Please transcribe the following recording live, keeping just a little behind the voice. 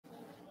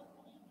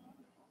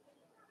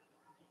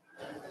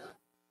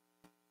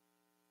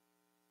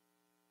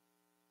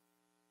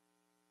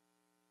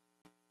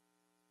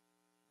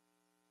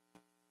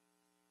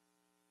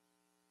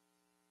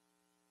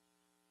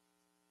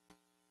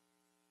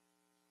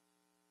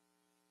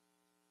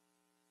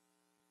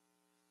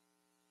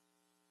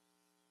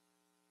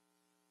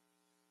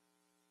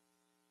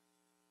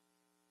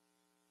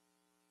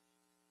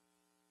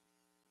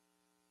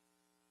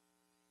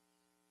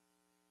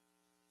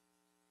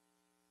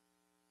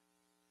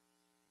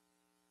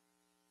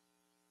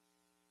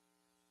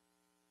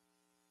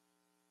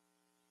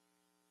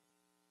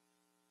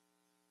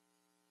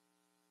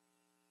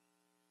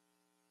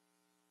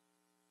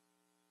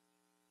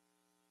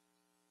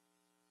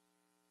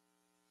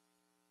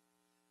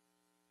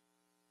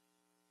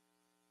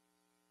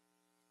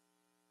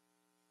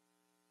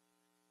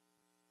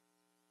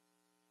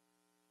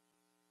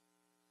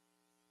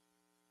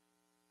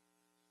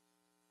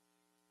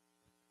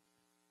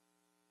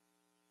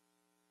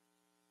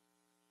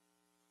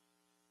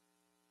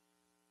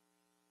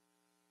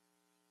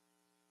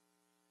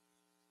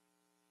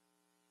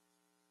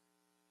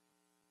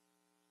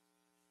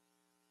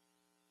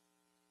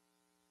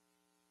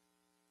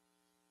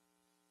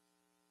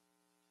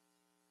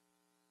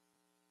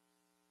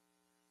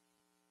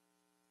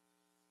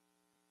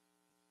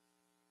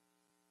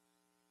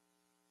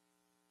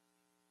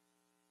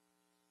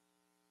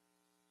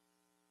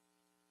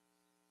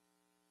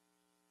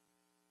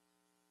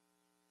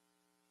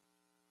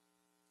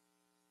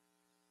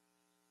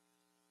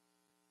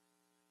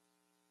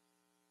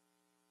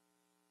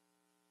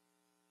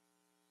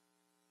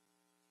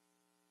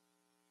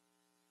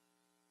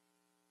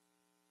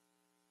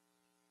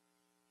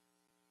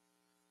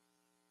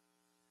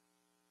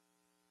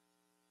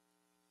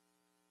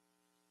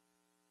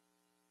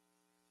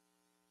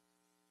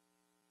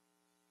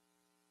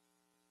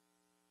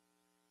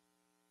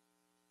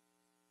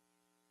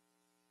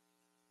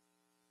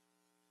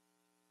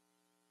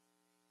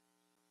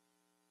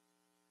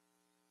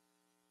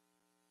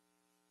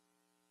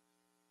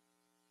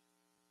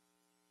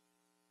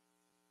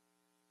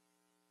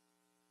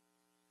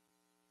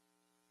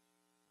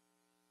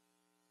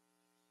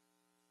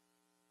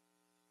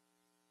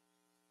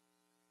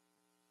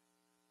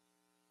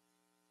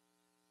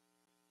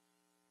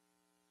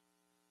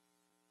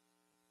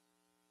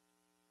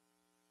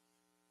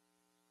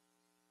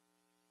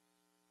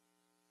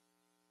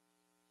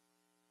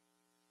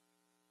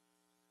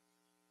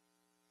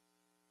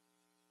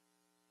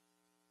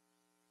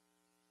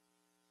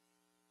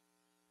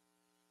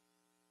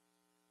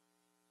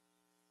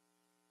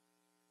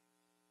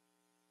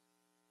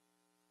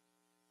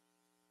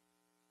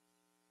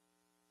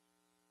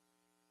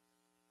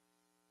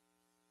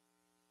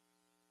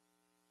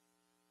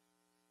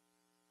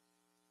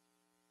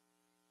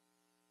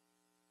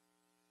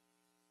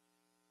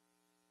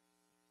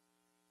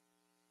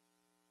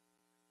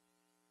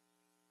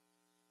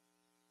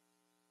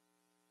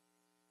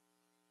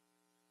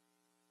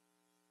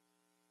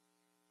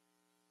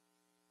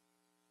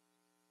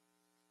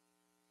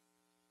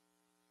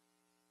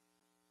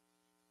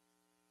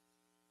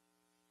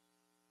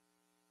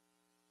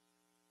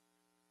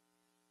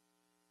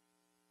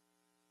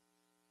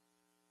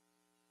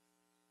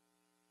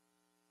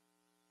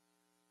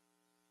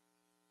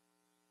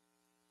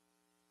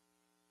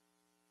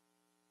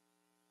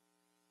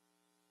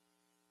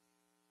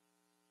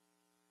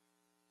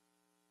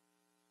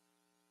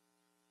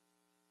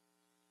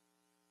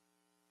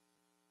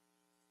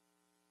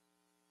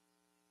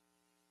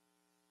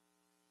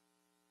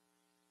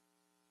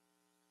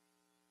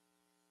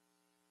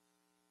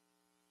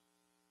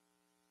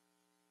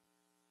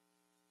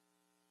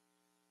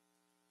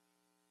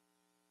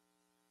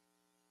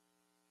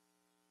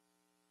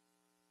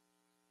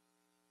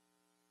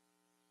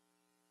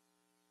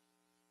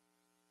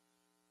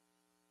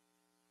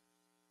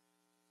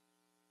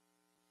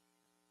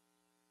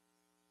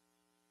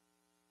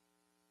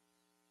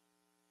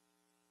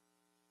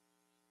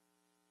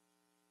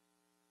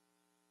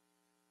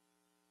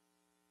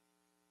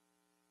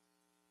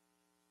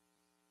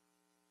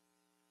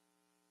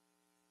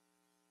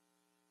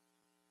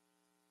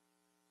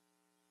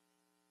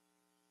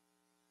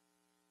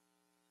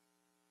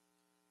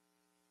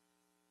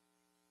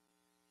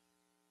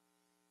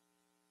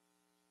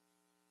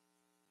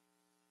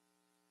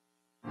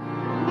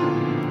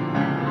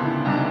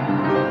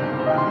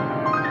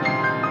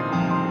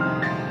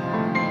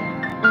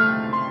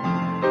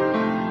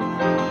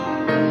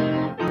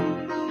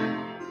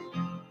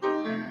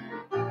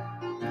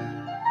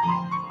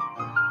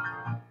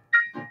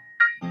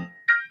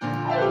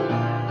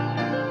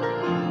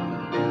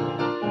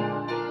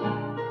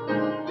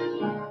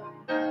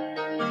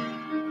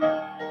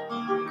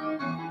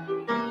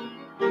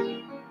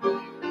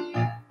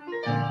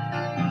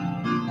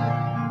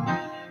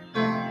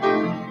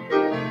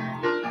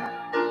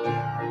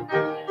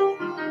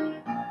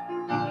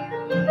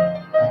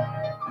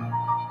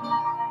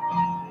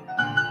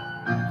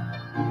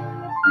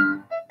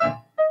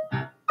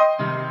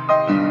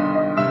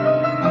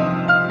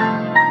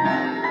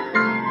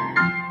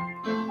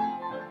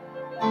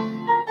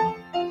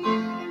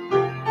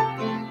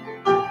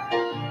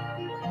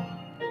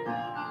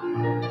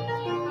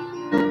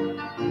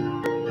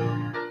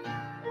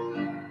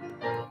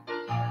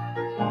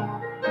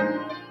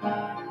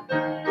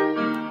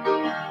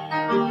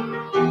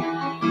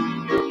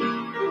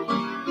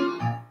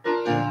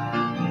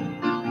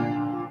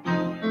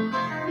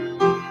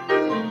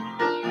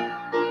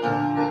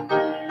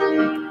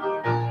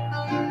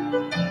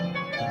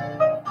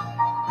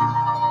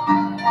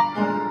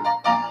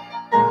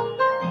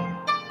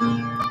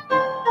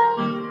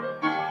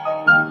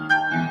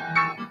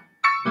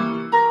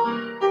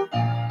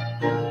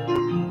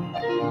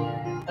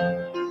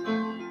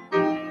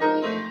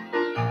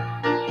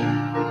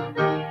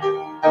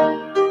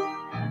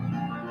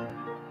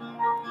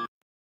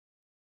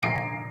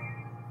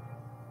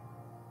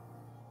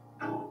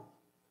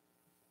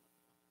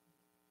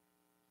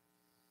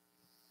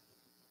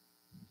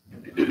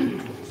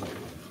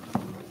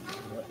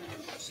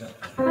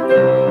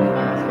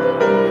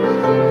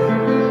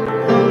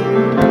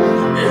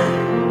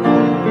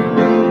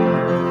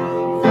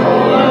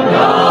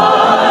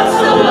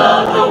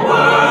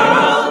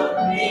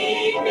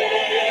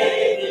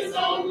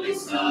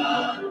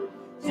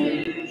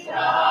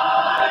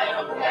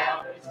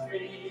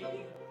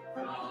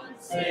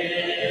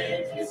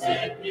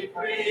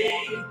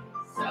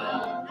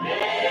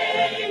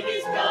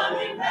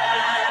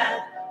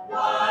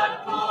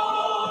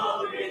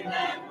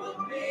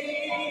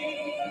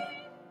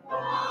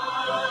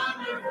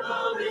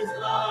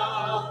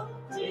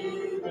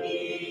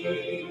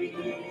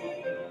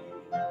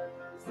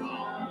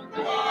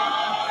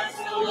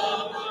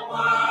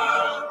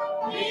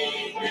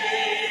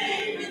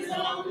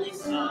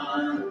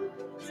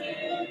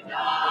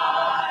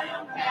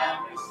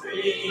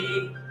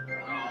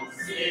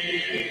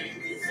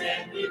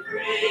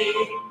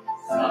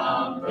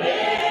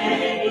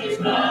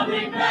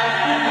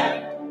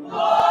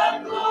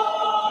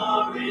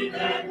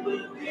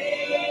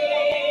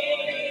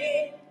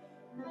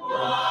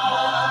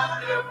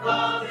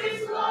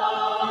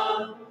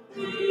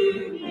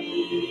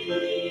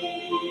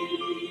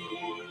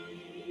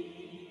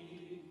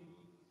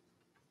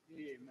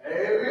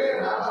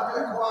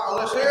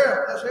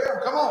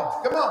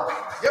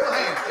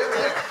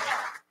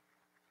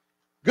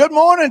Good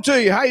morning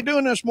to you. How you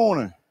doing this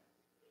morning?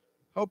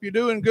 Hope you're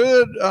doing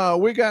good.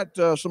 We got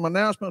some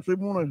announcements we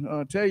want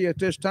to tell you at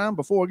this time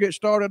before we get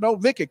started. Oh,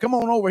 Vicki, come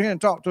on over here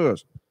and talk to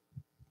us.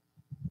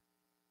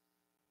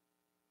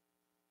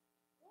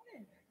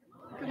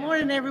 Good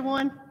morning,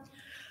 everyone.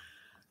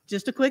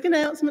 Just a quick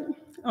announcement.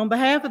 On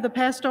behalf of the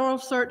Pastoral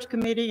Search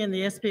Committee and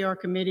the SPR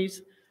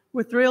committees,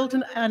 we're thrilled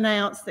to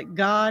announce that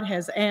God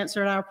has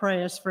answered our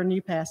prayers for a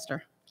new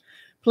pastor.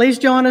 Please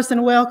join us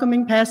in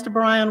welcoming Pastor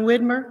Brian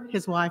Widmer,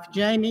 his wife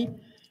Jamie,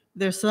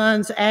 their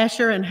sons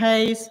Asher and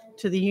Hayes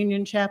to the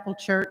Union Chapel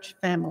Church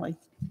family.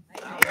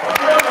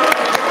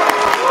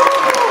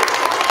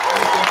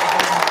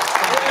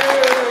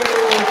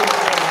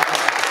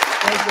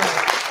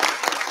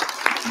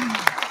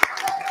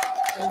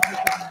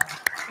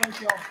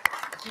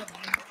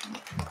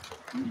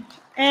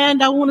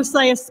 And I want to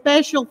say a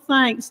special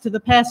thanks to the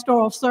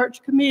Pastoral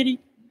Search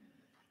Committee.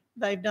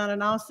 They've done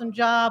an awesome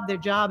job. Their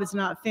job is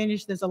not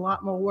finished. There's a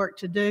lot more work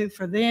to do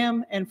for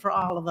them and for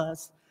all of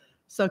us.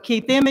 So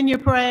keep them in your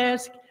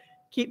prayers.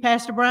 Keep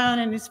Pastor Brian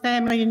and his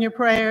family in your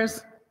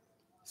prayers.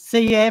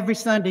 See you every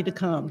Sunday to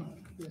come.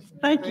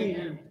 Thank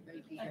you.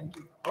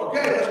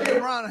 Okay, let's give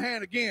Brian a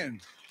hand again.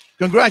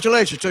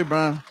 Congratulations to you,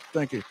 Brian.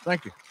 Thank you.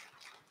 Thank you.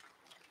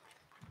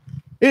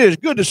 It is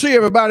good to see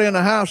everybody in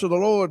the house of the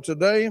Lord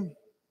today.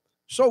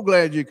 So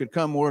glad you could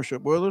come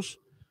worship with us.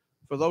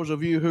 For those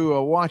of you who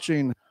are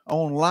watching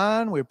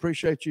online, we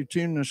appreciate you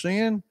tuning us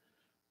in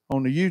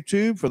on the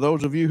YouTube. For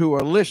those of you who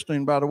are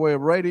listening by the way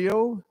of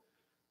radio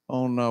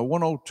on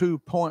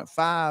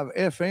 102.5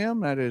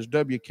 FM, that is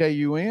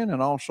WKUN,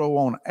 and also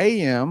on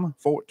AM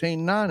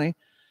 1490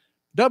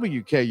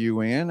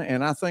 WKUN.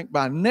 And I think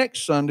by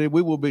next Sunday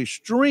we will be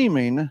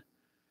streaming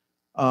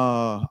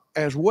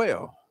as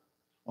well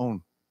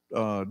on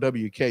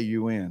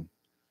WKUN.com.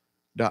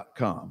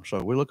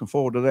 So we're looking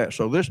forward to that.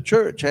 So this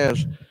church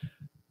has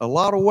a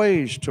lot of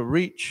ways to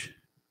reach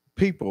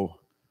people,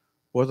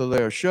 whether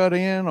they're shut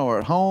in or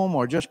at home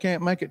or just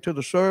can't make it to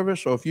the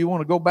service. So if you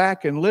want to go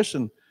back and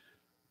listen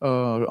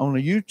on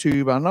the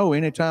YouTube, I know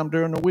anytime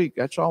during the week,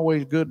 that's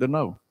always good to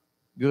know.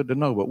 Good to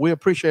know. But we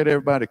appreciate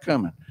everybody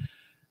coming.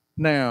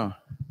 Now,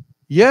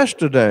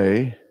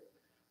 yesterday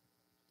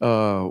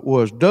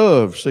was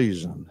dove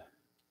season.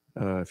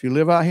 If you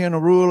live out here in a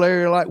rural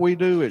area like we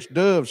do, it's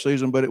dove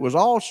season, but it was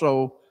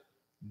also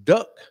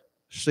duck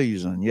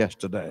season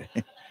yesterday.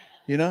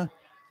 You know,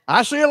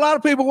 I see a lot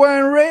of people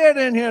wearing red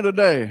in here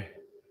today.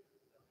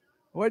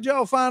 Where'd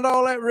y'all find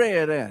all that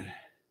red at?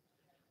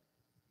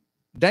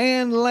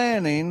 Dan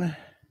Lanning,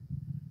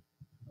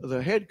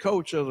 the head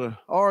coach of the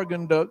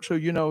Oregon Ducks, who,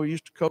 you know,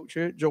 used to coach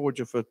here at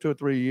Georgia for 2 or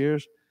 3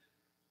 years.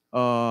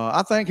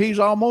 I think he's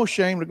almost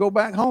ashamed to go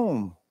back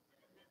home.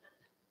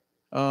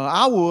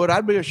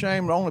 I'd be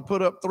ashamed to only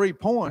put up 3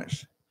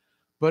 points.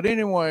 But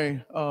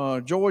anyway,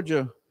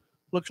 Georgia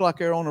looks like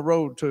they're on the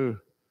road to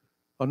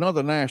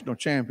another national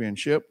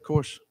championship. Of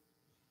course,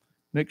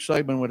 Nick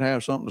Saban would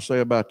have something to say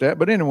about that.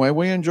 But anyway,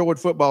 we enjoyed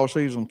football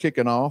season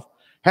kicking off.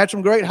 Had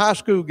some great high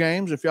school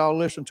games. If y'all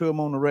listen to them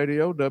on the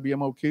radio,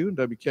 WMOQ and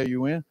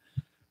WKUN,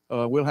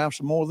 we'll have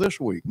some more this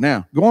week.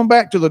 Now, going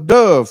back to the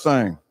dove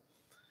thing,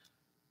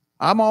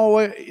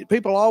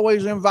 people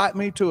always invite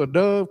me to a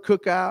dove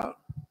cookout,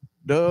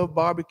 dove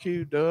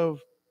barbecue,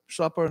 dove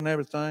supper and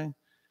everything.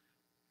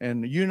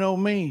 And you know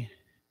me,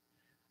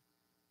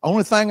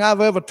 only thing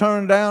I've ever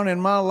turned down in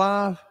my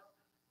life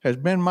has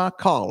been my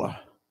collar.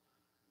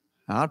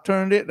 I've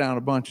turned it down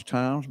a bunch of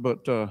times,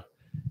 but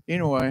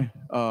anyway,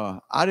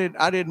 I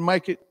didn't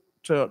make it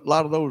to a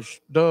lot of those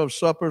dove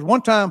suppers.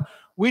 One time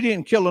we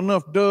didn't kill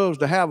enough doves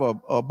to have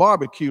a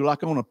barbecue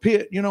like on a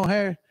pit, you know,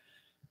 Harry.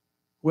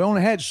 We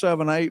only had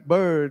 7 or 8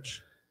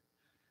 birds,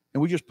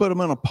 and we just put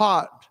them in a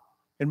pot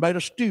and made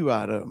a stew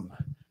out of them.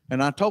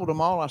 And I told them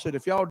all, I said,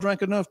 if y'all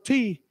drink enough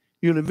tea,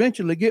 you'll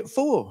eventually get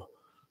full.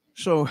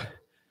 So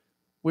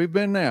we've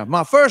been there.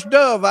 My first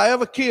dove I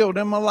ever killed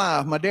in my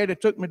life, my daddy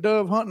took me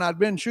dove hunting. I'd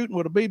been shooting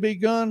with a BB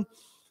gun.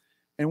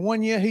 And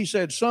one year he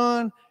said,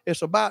 son,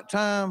 it's about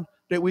time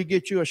that we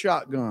get you a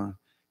shotgun.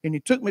 And he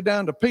took me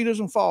down to Peters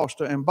and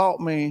Foster and bought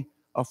me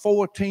a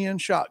 410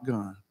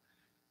 shotgun.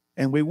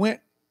 And we went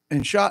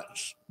and shot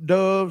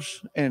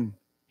doves, and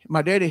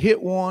my daddy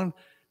hit one,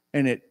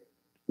 and it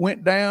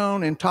went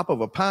down in top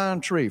of a pine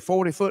tree,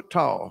 40 foot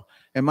tall.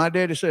 And my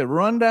daddy said,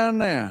 run down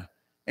there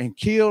and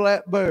kill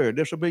that bird.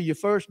 This will be your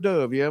first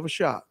dove you ever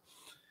shot.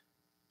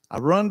 I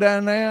run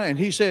down there, and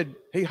he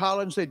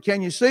hollered and said,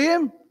 can you see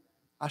him?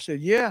 I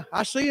said, yeah,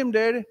 I see him,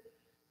 Daddy.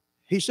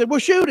 He said, well,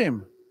 shoot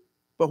him.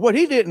 But what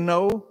he didn't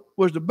know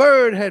was the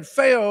bird had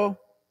fell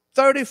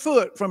 30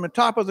 foot from the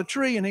top of the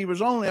tree, and he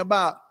was only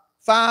about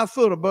 5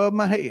 foot above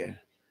my head.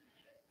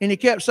 And he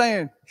kept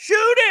saying,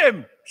 shoot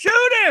him,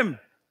 shoot him.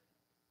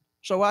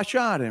 So I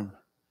shot him.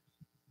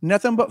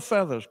 Nothing but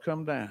feathers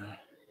come down.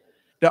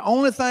 The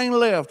only thing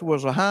left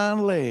was a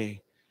hind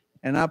leg.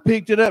 And I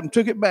picked it up and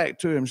took it back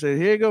to him and said,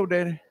 here you go,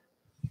 Daddy.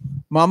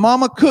 My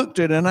mama cooked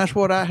it, and that's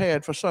what I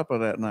had for supper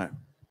that night.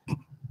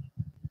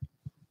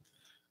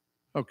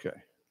 Okay,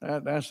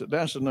 that's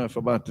enough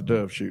about the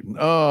dove shooting.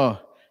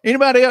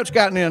 Anybody else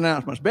got any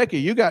announcements? Becky,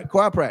 you got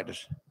choir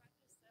practice.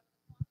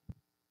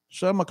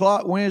 7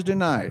 o'clock Wednesday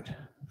night.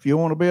 If you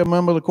want to be a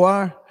member of the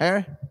choir, Harry?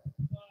 Next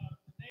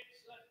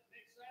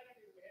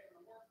Saturday, we're having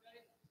a work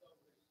day, so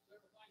there's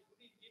several things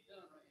we need to get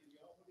done right here,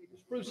 y'all. We need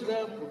to spruce it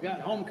up. We've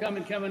got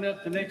homecoming coming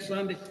up the next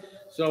Sunday.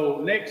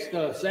 So next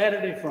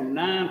Saturday from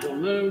 9 till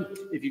noon,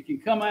 if you can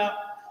come out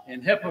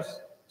and help us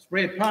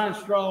spread pine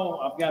straw.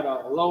 I've got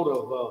a load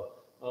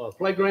of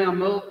playground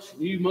mulch,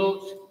 new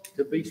mulch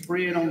to be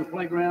spread on the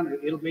playground.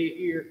 It'll be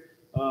here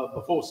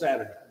before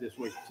Saturday this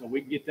week, so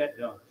we can get that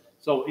done.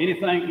 So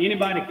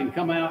anybody can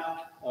come out,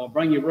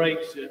 bring your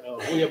rakes,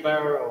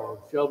 wheelbarrow or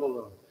shovel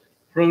or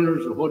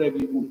pruners or whatever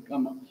you want to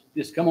come on.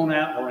 Just come on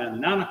out around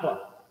 9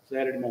 o'clock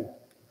Saturday morning.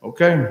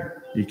 Okay,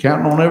 you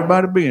counting on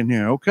everybody being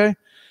here, okay?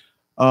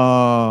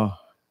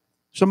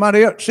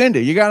 Somebody else,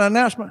 Cindy, you got an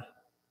announcement?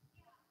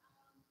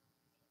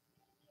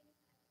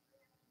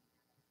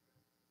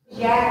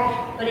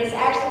 Yeah, but it's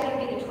actually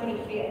going to be the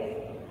 25th.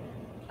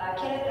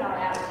 Kenneth and I are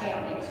out of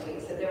town next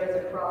week, so there is a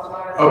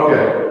crosswire.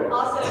 Okay.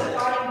 Also,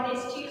 starting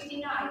this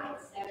Tuesday night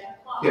at 7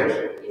 o'clock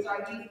is our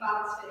youth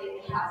Bible study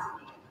at the house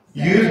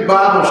again. Youth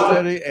Bible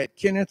study at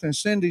Kenneth and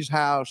Cindy's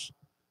house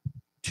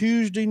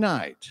Tuesday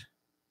night.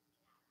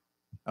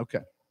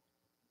 Okay.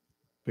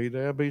 Be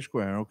there, be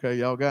square. Okay,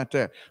 y'all got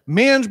that.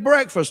 Men's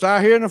breakfast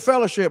out here in the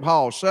fellowship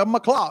hall, 7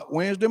 o'clock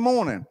Wednesday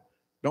morning.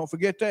 Don't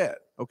forget that,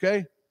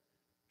 okay?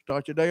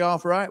 Start your day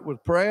off right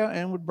with prayer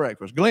and with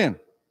breakfast. Glenn.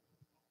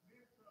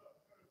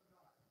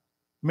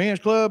 Men's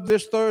club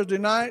this Thursday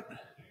night.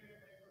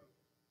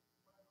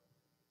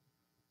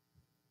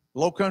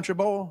 Low Country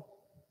Bowl.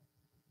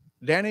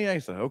 Danny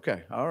Ather.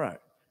 Okay, all right.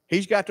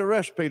 He's got the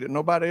recipe that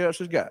nobody else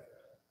has got.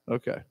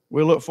 Okay,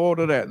 we'll look forward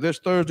to that. This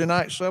Thursday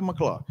night, 7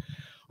 o'clock.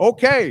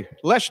 Okay,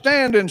 let's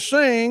stand and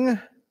sing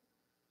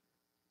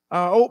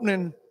our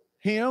opening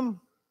hymn.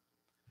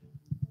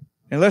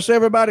 And let's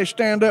everybody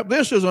stand up.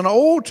 This is an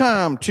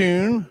old-time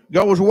tune,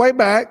 goes way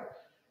back.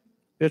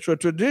 It's a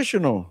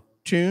traditional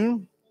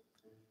tune.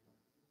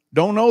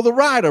 Don't know the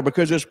writer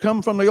because it's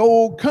come from the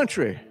old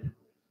country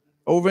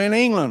over in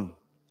England.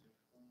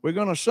 We're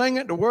going to sing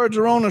it. The words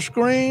are on the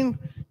screen.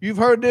 You've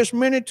heard this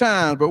many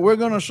times, but we're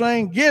going to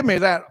sing, Give Me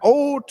That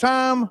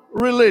Old-Time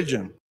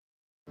Religion.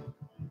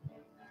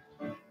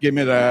 Give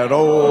me that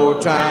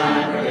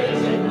old-time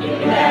religion. Give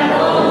me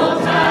that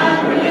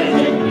old-time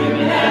religion. Give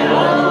me that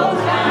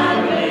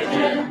old-time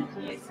religion.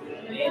 It's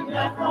good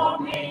enough for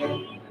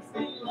me. Makes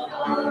me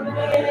love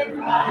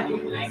everybody.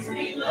 Makes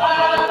me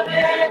love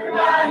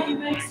everybody.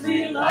 Makes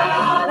me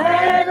love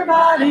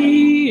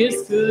everybody.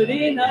 It's good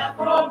enough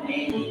for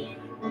me.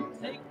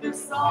 Take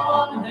us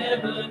all to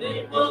heaven.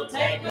 It will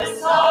take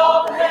us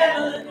all to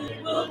heaven.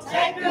 It will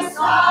take us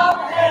all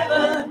to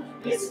heaven.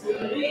 It's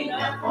good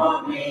enough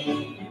for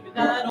me.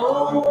 That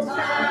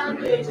old-time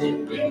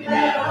religion, give me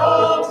that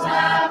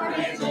old-time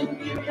religion,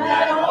 give me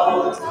that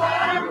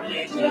old-time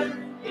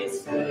religion,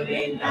 it's good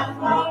enough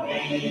for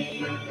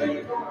me.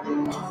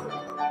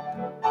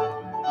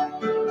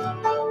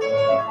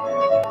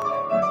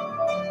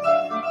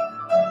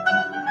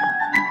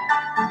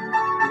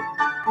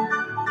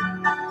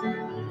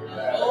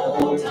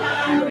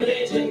 Old-time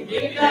religion,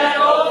 give me that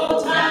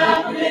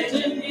old-time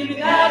religion, give me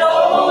that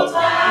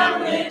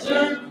old-time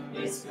religion,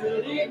 it's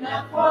good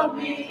enough for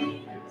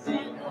me.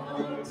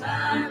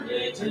 Old-time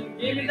religion,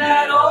 give me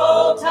that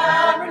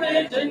old-time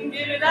religion,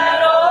 give me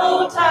that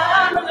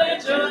old-time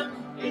religion,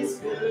 it's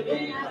good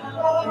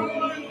enough for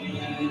me.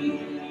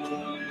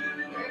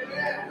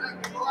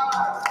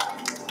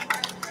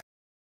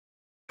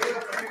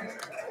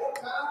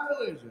 Old-time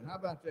religion, how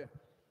about that?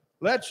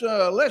 Let's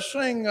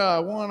sing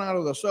one out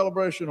of the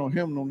celebrational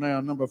hymnal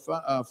now, number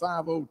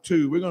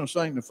 502. We're going to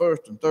sing the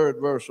first and third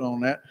verse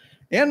on that.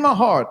 In my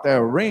heart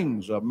there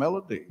rings a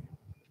melody.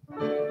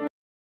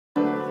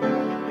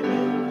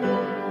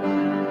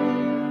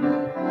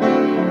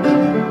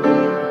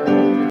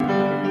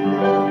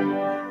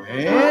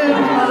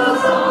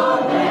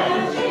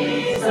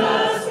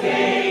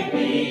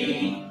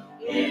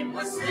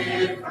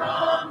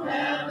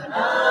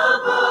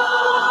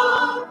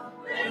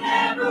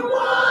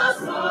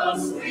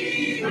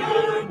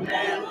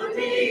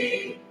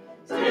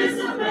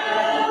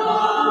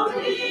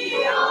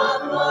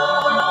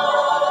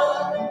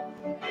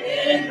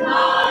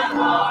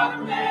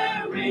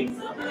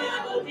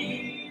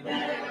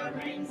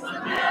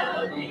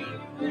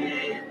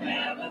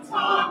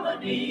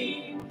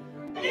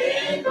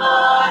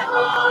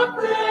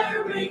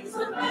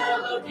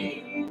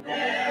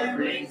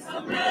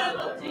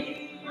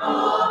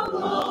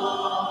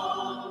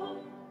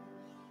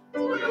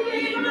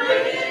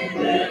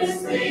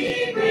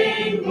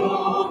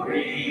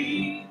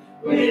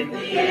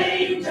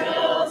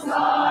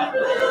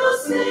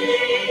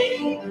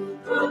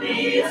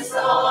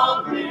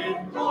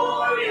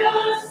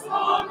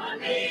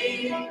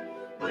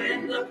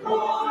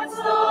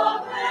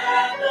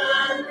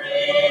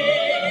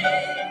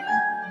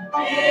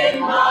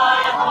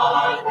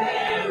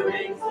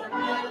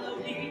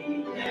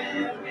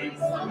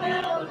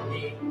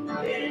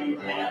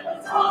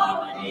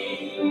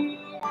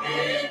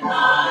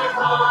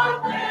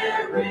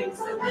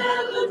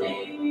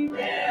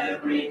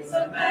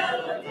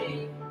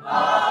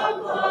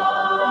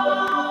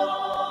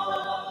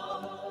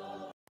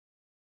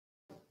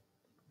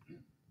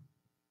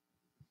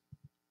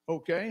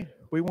 Okay,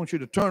 we want you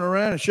to turn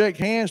around and shake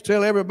hands,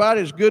 tell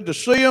everybody it's good to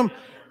see them.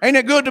 Ain't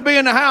it good to be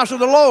in the house of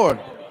the Lord?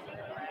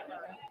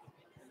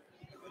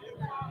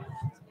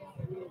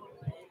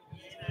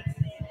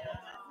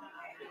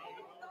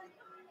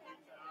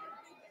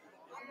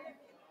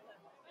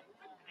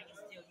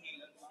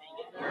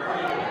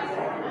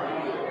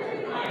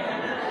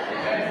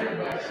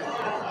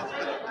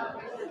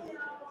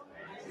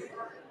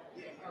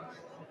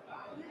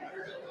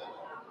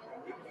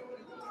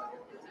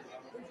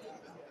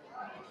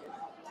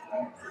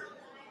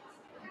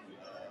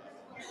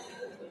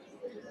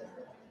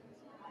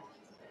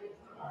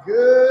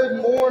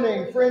 Good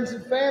morning, friends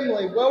and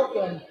family.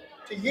 Welcome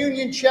to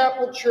Union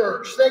Chapel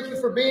Church. Thank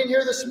you for being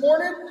here this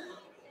morning.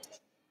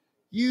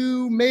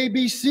 You may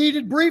be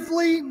seated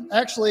briefly.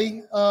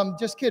 Actually,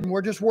 just kidding.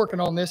 We're just working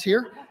on this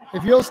here.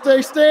 If you'll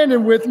stay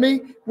standing with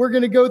me, we're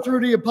going to go through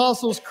the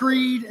Apostles'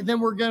 Creed, and then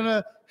we're going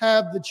to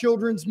have the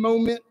children's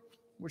moment,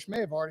 which may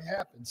have already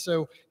happened.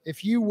 So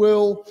if you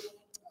will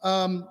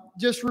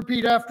just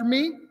repeat after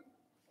me.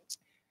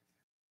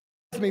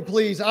 With me,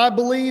 please. I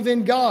believe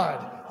in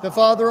God, the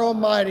Father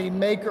Almighty,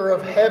 maker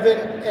of heaven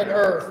and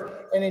earth,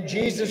 and in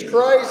Jesus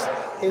Christ,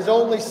 his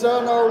only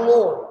Son, our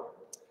Lord,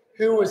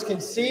 who was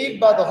conceived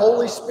by the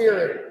Holy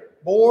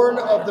Spirit, born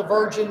of the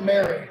Virgin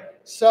Mary,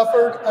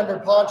 suffered under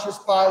Pontius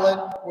Pilate,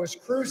 was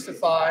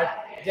crucified,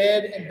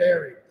 dead, and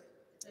buried.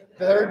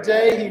 The third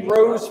day he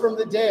rose from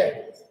the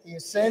dead. He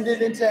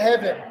ascended into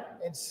heaven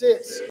and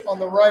sits on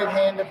the right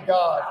hand of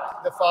God,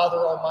 the Father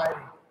Almighty.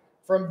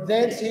 From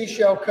thence he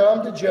shall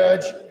come to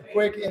judge the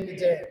quick and the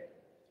dead.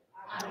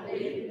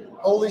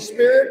 Holy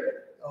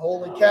Spirit, the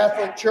Holy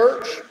Catholic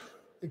Church,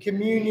 the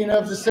communion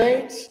of the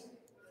saints,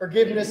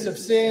 forgiveness of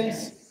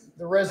sins,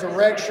 the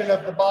resurrection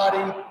of the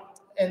body,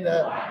 and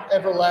the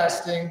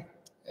everlasting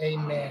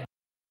amen.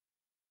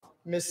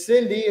 Miss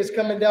Cindy is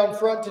coming down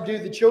front to do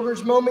the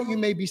children's moment. You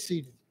may be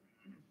seated.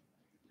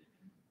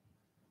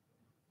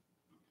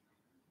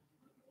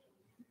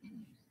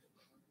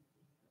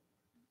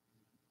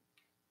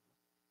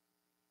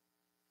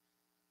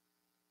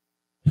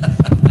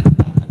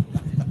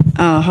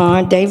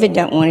 David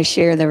don't want to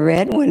share the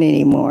red one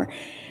anymore.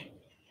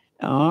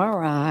 All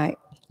right.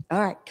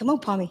 Come on,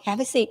 Palmy. Have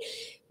a seat.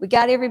 We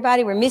got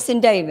everybody. We're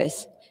missing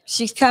Davis.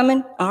 She's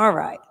coming. All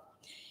right.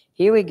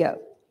 Here we go.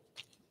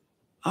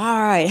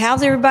 All right.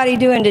 How's everybody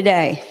doing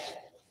today?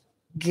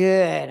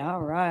 Good.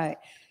 All right.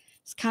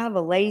 It's kind of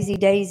a lazy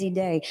daisy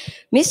day.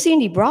 Miss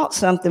Cindy brought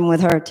something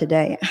with her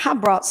today. I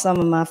brought some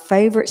of my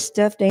favorite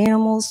stuffed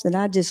animals that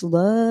I just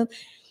love.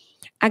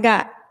 Look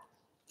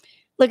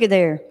at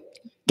there.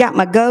 Got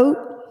my goat.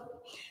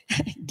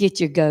 Get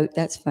your goat.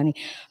 That's funny.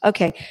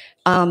 Okay.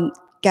 Got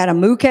a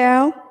moo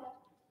cow.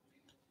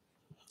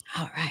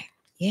 All right.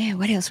 Yeah.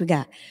 What else we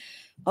got?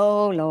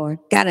 Oh, Lord.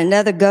 Got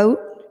another goat.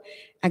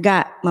 I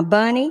got my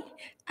bunny.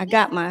 I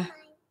got my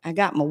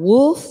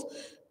wolf.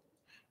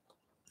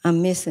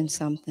 I'm missing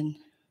something.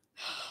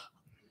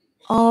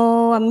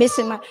 Oh, I'm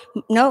missing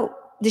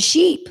the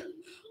sheep.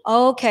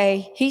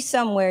 Okay. He's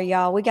somewhere,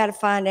 y'all. We got to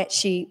find that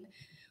sheep.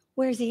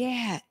 Where's he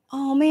at?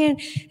 Oh, man.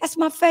 That's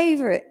my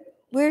favorite.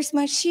 Where's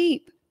my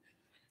sheep?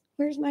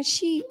 Where's my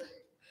sheep?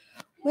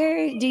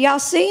 Do y'all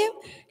see him?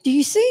 Do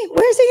you see him?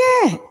 Where's he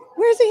at?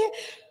 Where's he at?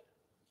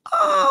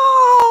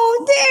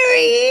 Oh, there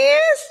he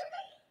is.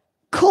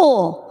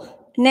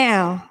 Cool.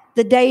 Now,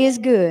 the day is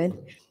good.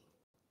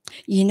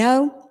 You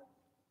know,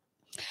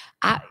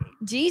 if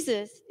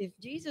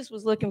Jesus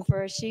was looking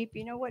for a sheep,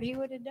 you know what he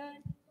would have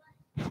done?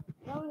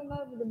 thrown him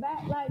over the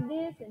back like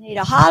this, and he'd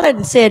have hollered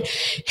and said,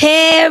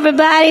 "Hey,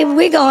 everybody,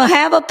 we're going to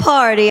have a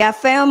party. I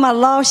found my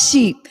lost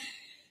sheep."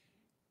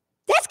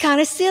 That's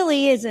kind of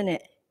silly, isn't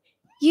it?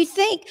 You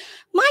think,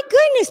 my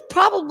goodness,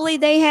 probably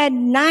they had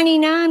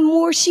 99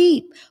 more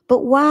sheep, but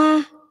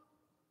why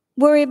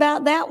worry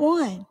about that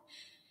one?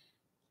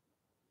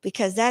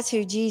 Because that's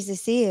who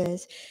Jesus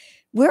is.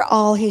 We're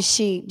all his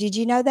sheep. Did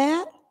you know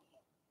that?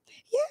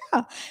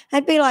 Yeah.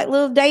 That'd be like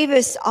little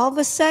Davis. All of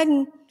a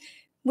sudden,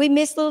 we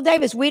miss little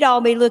Davis. We'd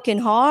all be looking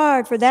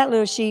hard for that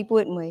little sheep,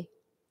 wouldn't we?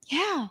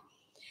 Yeah.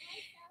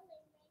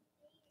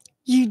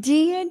 You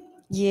did?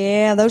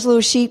 Yeah, those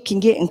little sheep can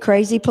get in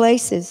crazy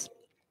places.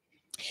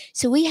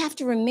 So we have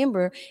to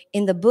remember,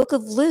 in the book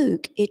of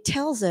Luke, it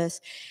tells us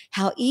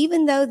how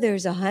even though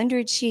there's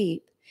 100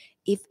 sheep,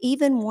 if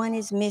even one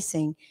is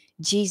missing,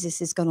 Jesus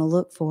is going to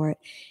look for it.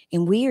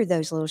 And we are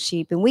those little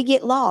sheep, and we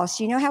get lost.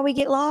 You know how we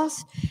get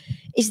lost?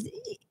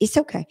 It's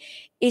okay.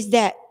 Is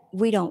that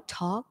we don't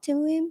talk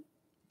to him?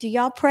 Do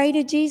y'all pray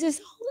to Jesus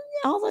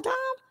all the time?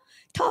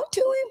 Talk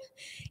to him?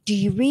 Do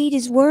you read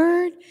his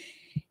word?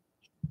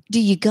 Do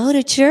you go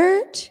to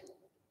church?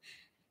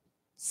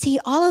 See,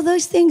 all of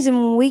those things, and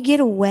when we get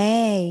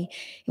away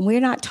and we're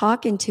not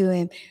talking to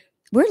him,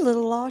 we're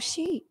little lost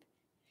sheep.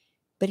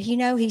 But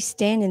he's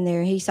standing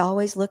there. He's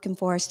always looking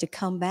for us to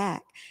come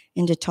back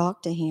and to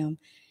talk to him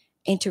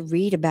and to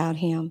read about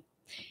him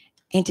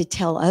and to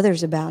tell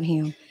others about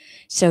him.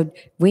 So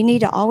we need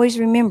to always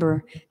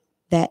remember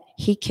that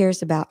he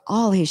cares about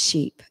all his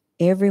sheep,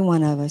 every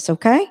one of us,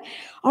 okay?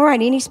 All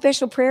right, any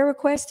special prayer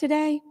requests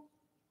today?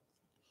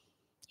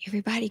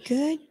 Everybody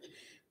good?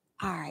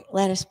 All right,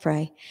 let us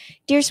pray.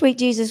 Dear sweet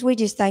Jesus, we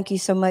just thank you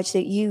so much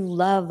that you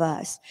love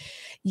us.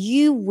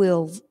 You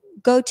will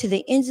go to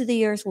the ends of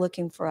the earth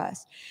looking for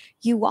us.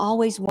 You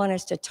always want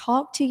us to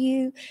talk to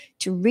you,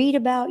 to read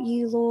about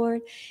you,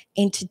 Lord,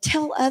 and to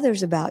tell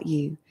others about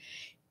you.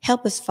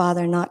 Help us,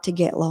 Father, not to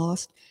get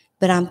lost.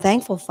 But I'm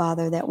thankful,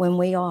 Father, that when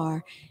we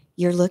are,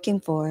 you're looking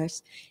for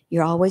us.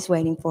 You're always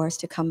waiting for us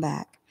to come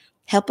back.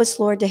 Help us,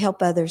 Lord, to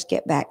help others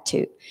get back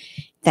too.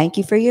 Thank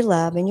you for your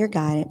love and your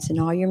guidance and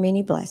all your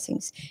many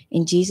blessings.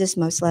 In Jesus'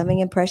 most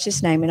loving and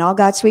precious name. And all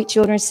God's sweet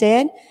children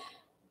said,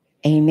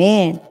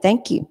 amen.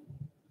 Thank you.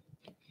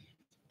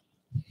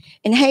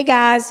 And hey,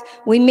 guys,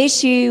 we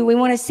miss you. We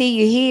want to see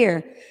you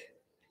here.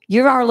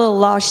 You're our little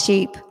lost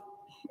sheep.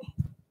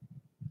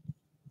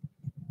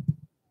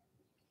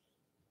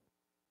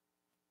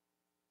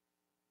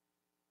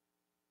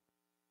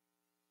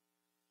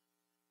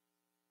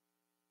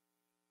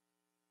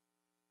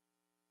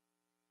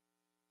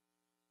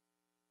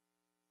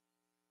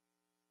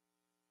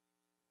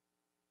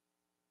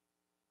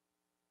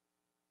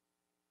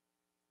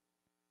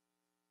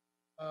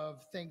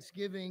 Of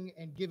thanksgiving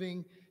and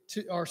giving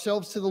to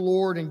ourselves to the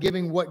Lord and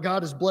giving what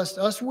God has blessed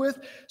us with.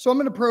 So I'm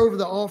going to pray over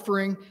the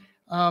offering,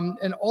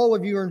 and all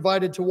of you are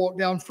invited to walk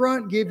down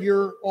front, give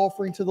your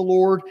offering to the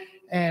Lord,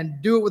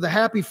 and do it with a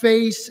happy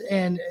face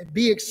and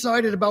be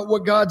excited about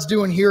what God's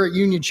doing here at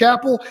Union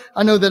Chapel.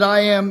 I know that I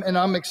am, and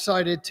I'm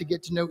excited to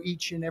get to know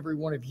each and every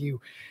one of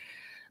you.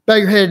 Bow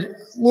your head.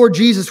 Lord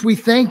Jesus, we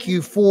thank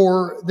you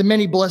for the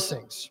many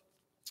blessings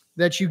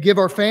that you give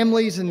our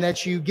families and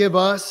that you give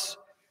us.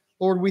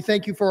 Lord, we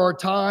thank you for our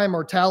time,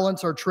 our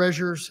talents, our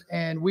treasures,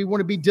 and we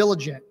want to be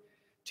diligent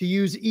to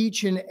use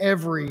each and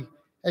every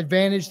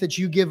advantage that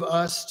you give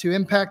us to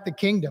impact the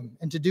kingdom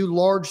and to do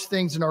large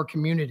things in our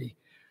community.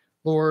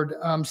 Lord,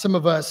 some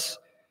of us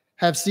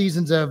have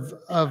seasons of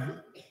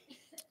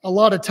a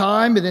lot of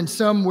time, and then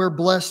some we're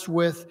blessed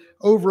with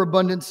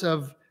overabundance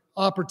of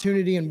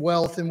opportunity and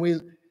wealth, and we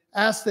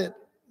ask that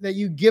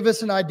you give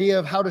us an idea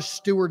of how to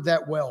steward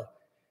that well,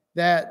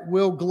 that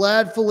we'll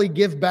gladfully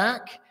give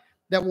back,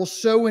 that will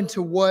sow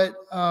into what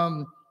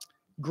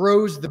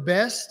grows the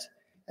best,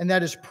 and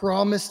that is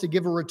promised to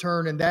give a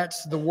return, and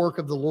that's the work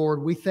of the Lord.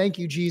 We thank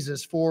you,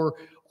 Jesus, for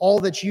all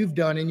that you've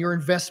done and your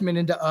investment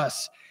into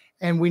us,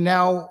 and we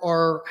now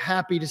are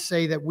happy to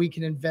say that we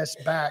can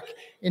invest back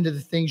into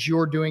the things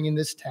you're doing in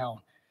this town.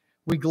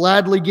 We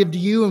gladly give to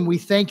you, and we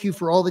thank you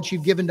for all that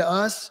you've given to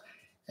us,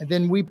 and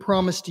then we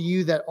promise to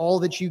you that all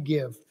that you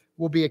give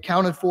will be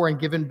accounted for and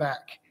given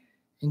back.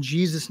 In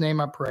Jesus' name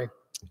I pray.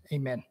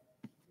 Amen.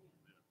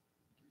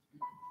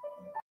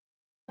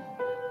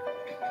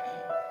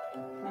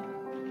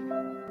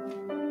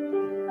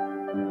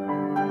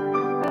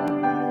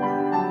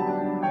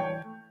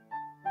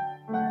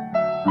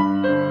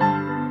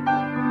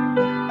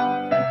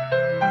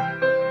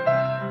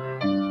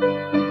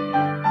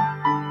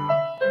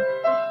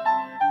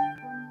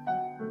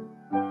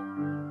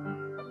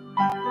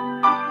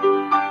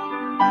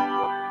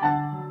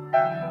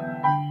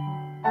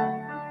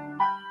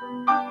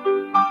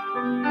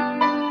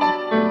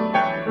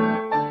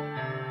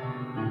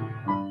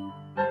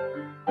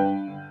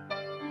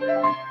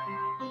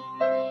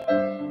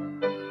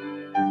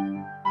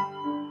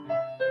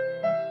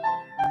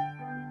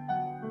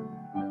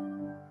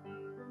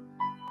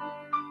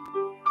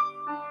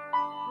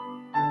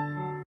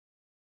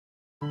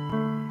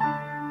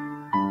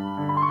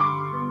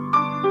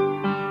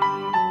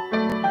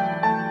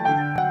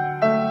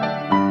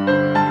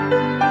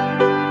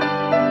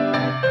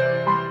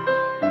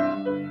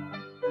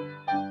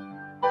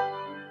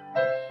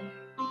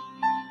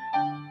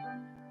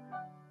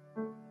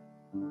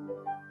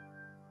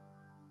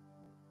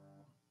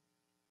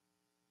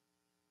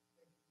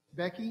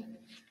 Becky.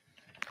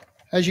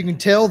 As you can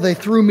tell, they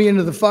threw me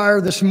into the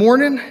fire this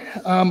morning.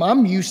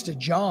 I'm used to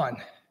John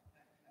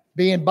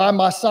being by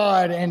my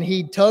side, and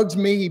he tugs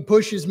me, he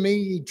pushes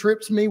me, he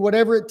trips me,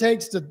 whatever it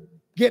takes to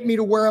get me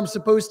to where I'm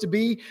supposed to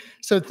be.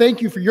 So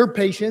thank you for your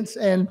patience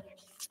and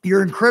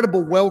your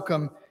incredible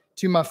welcome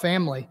to my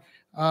family.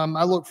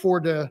 I look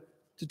forward to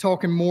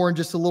talking more in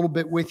just a little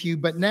bit with you.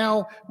 But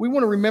now we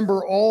want to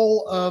remember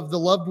all of the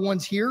loved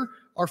ones here,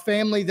 our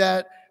family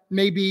that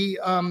maybe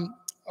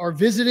are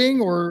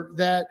visiting or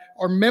that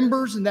are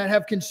members and that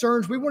have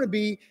concerns. We want to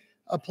be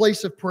a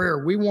place of prayer.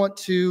 We want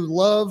to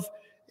love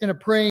in a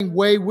praying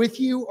way with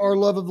you, our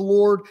love of the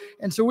Lord.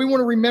 And so we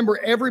want to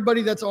remember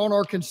everybody that's on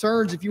our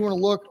concerns. If you want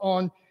to look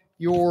on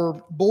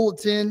your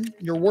bulletin,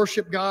 your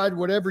worship guide,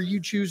 whatever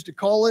you choose to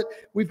call it,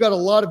 we've got a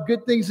lot of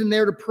good things in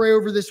there to pray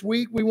over this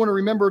week. We want to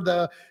remember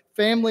the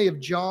family of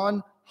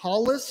John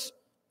Hollis.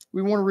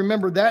 We want to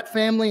remember that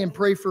family and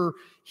pray for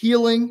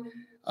healing.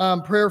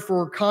 Prayer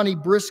for Connie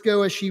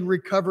Briscoe as she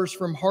recovers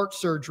from heart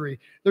surgery.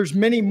 There's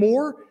many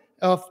more.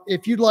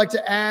 If you'd like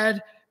to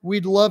add,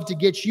 we'd love to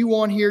get you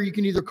on here. You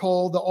can either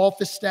call the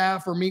office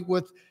staff or meet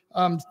with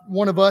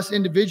one of us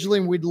individually,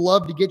 and we'd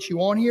love to get you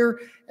on here.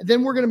 And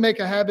then we're going to make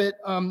a habit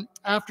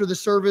after the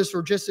service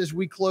or just as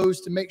we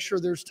close to make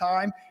sure there's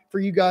time for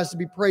you guys to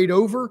be prayed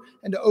over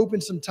and to open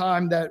some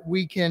time that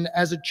we can,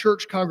 as a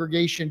church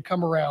congregation,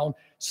 come around,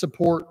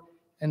 support,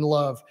 and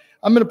love.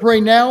 I'm going to pray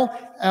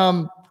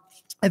now.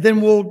 And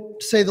then we'll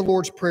say the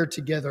Lord's Prayer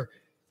together.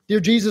 Dear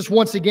Jesus,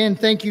 once again,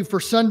 thank you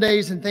for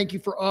Sundays and thank you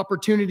for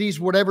opportunities,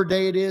 whatever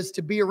day it is,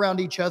 to be around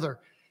each other,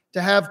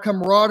 to have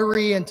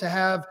camaraderie and to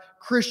have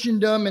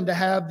Christendom and to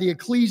have the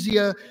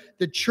ecclesia,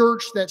 the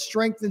church that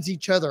strengthens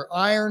each other.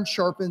 Iron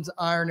sharpens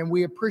iron, and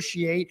we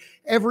appreciate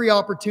every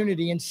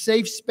opportunity and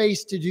safe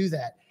space to do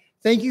that.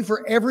 Thank you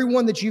for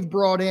everyone that you've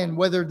brought in,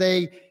 whether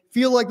they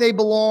feel like they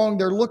belong,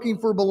 they're looking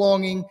for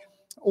belonging,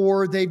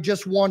 or they've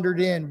just wandered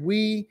in.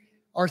 We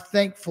are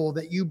thankful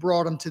that you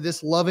brought them to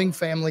this loving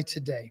family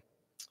today.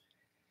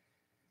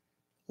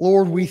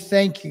 Lord, we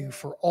thank you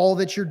for all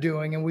that you're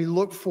doing, and we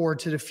look forward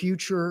to the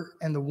future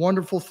and the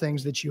wonderful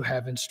things that you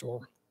have in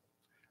store.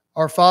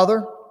 Our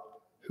Father,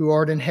 who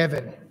art in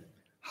heaven,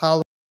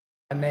 hallowed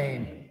be thy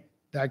name.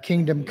 Thy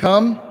kingdom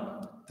come,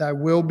 thy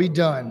will be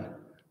done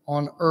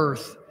on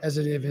earth as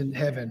it is in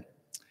heaven.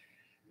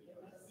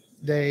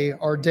 Day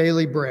our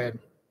daily bread.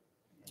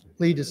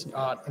 Lead us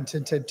not into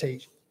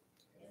temptation.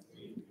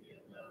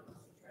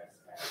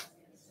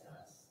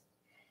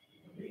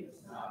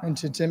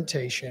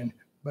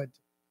 But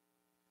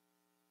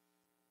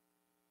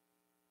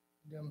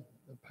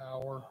the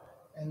power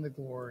and the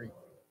glory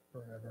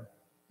forever.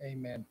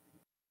 Amen.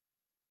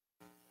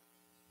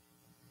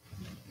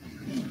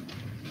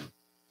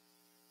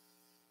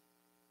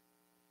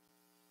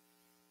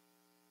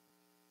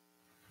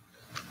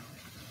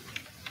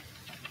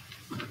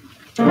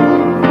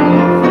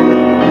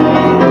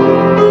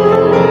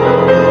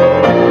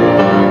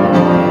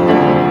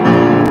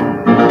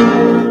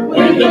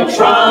 When the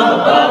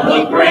trump of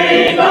the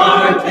great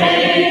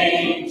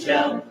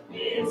archangel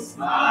its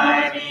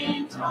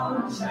mighty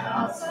tone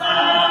shall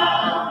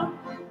sound,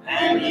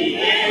 and the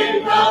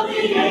end of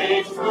the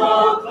age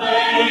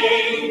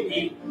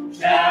proclaiming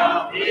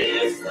shall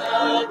pierce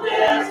the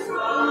death's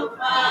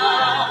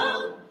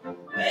profound.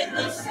 When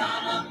the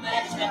Son of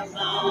Man shall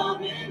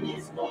come in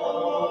his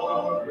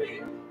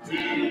glory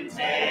to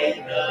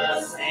take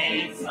the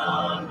saints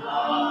on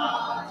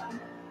high.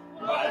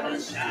 By the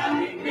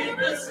shouting in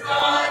the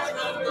skies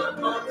of the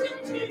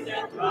multitude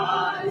that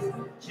rise,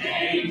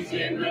 changed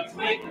in the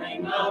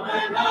twinkling of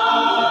an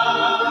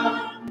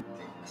eye.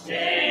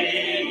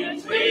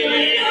 Changed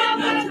really in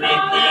the twinkling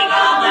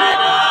of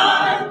an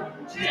eye.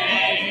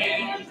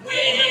 Changed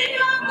really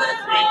in the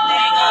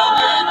twinkling of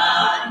an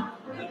eye.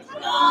 The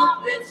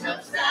trumpet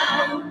shall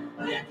sound,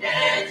 the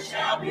dead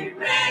shall be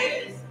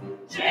raised.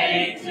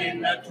 Changed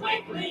in the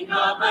twinkling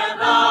of an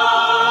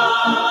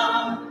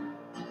eye.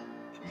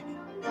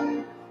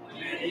 When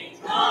he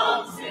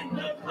comes in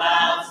the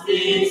clouds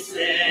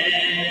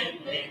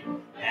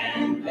descending,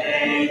 and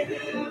they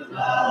who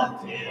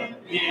loved him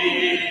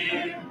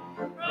here,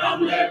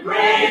 from their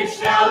graves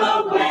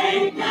shall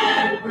awake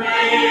and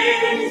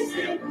praise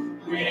him,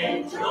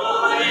 with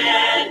joy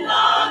and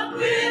not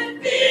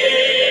with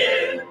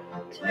fear.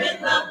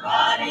 When the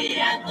body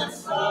and the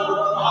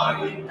soul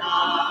are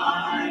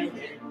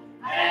united,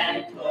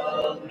 and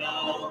told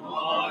no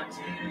more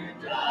to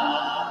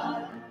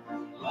die.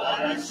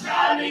 What a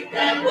shouting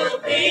that will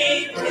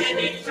be when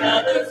each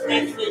other's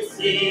face we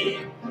see,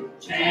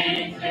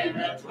 changed in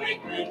the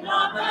twinkling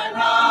of an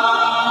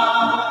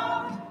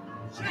eye.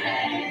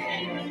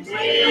 Changed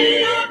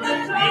in the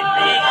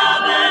twinkling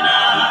of an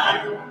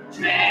eye.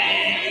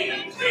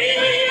 Changed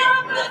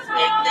in the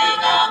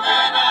twinkling of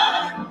an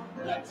eye.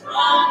 The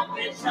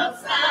trumpet shall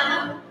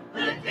sound,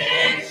 the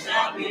dead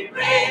shall be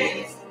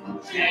raised,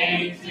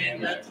 changed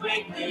in the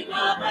twinkling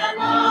of an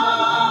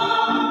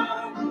eye.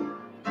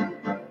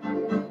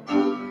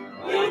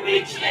 Will be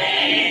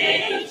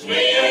changed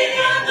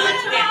in the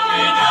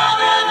twinkling of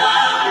an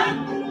eye.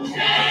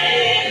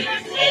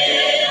 Changed in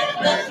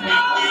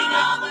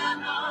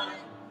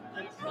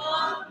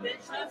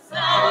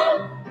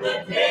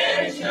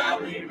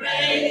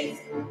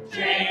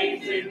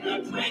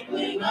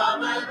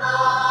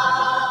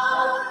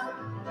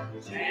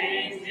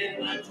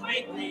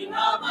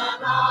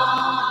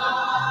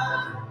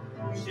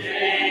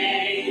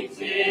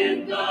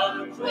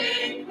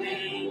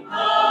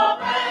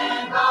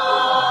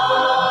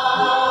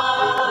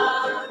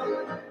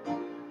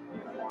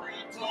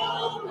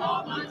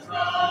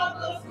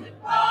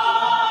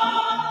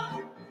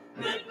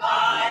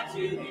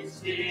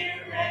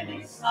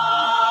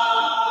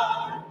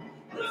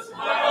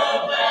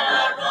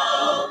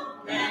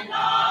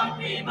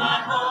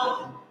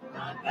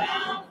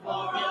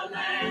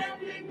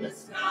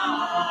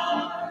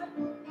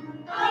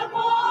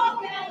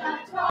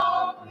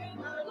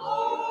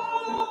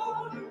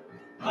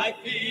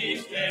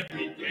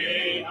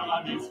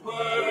on His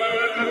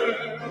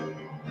word.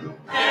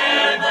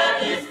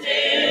 Heaven is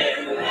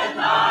near and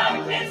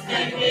I can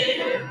stay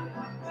here.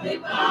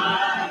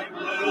 Goodbye,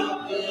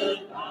 world,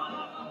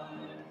 goodbye.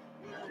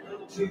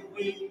 Don't you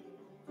weep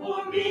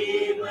for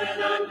me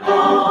when I'm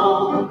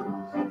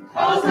gone,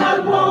 'cause I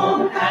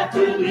won't have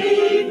to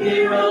leave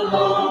here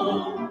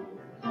alone.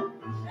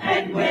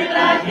 And when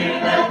I hear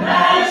the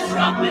last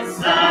trumpet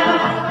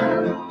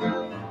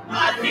sound,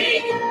 my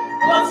feet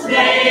won't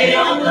stay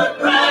on the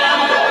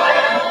ground.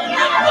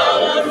 I'm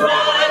gonna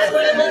rise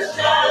with a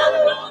shout,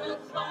 gonna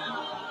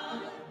fly.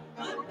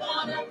 I'm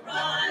gonna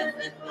rise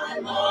with my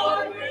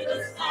Lord through the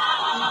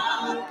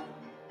sky.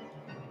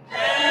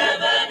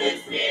 Heaven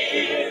is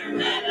near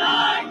and I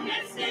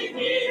can stay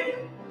here.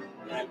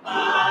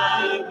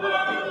 Goodbye,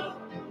 world.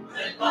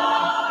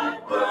 Goodbye,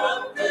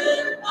 world.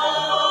 Goodbye.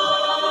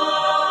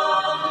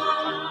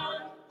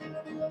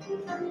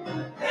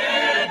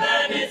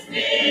 Heaven is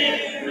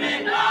near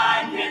and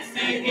I can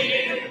stay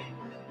here.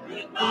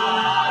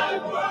 Goodbye,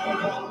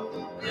 world.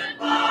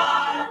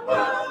 Goodbye,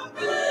 world.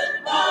 Goodbye.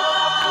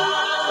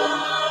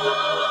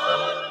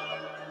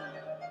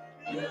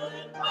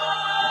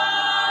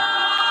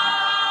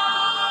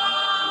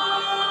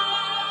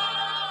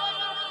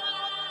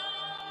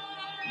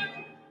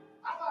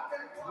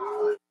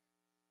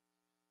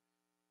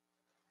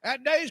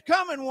 That day's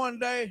coming one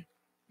day.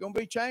 Gonna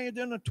be changed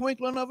in the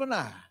twinkling of an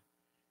eye.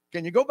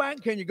 Can you go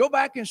back? Can you go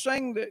back and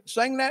sing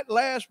that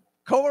last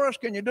chorus?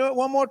 Can you do it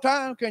one more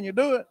time? Can you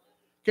do it?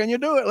 Can you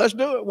do it? Let's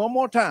do it one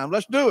more time.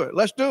 Let's do it.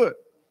 Let's do it.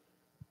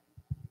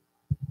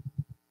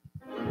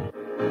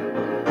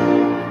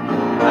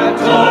 I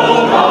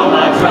told all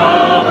my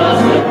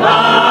troubles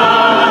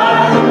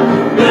goodbye.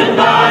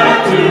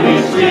 Goodbye to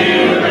each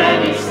tear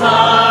and each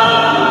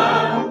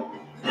sigh.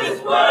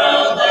 This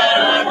world that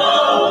I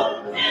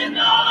know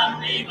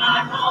cannot be my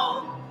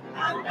home.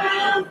 I'm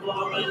bound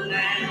for a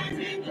land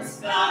in the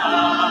sky.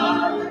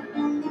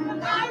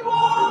 I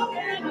walk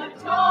and I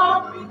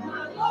talk with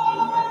my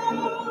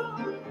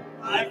Lord.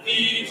 I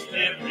feast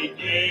every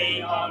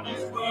day on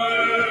His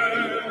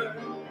word.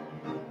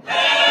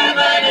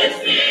 Heaven is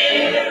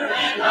near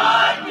and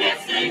I can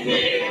stay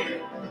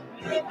here.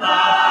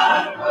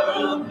 Goodbye,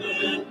 world,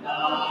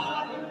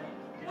 goodbye.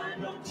 Why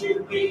don't you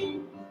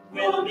weep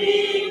for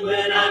me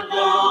when I'm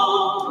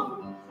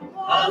gone?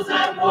 'Cause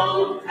I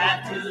won't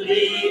have to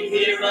leave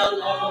here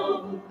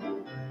alone.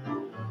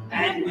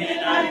 And when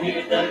I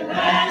hear the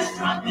last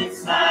trumpet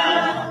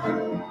sound,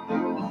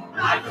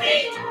 my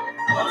feet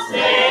will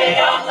stay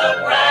on the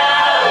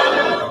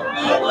ground.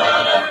 I'm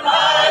gonna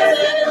rise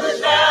in the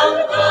shout,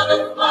 gonna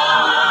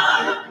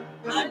fly.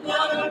 I'm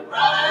gonna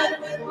ride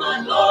with my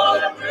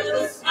Lord through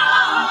the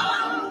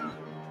sky.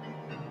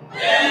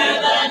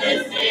 Heaven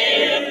is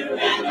near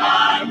and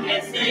I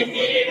can stay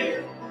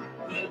here.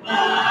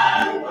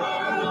 Goodbye,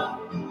 world.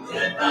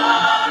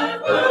 Goodbye,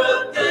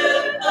 world.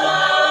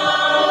 Goodbye.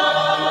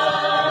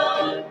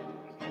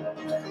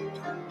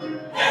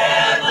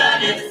 Heaven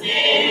is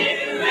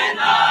near and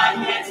I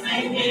can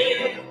stay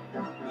here.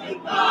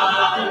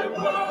 Goodbye,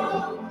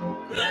 world.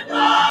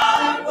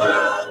 Goodbye,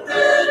 world.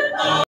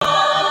 Goodbye.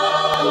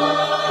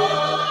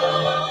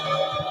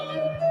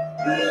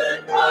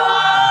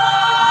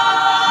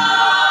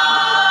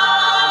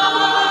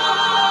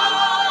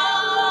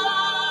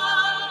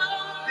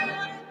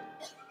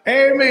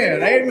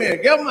 Amen.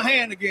 Amen. Give them a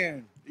hand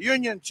again. The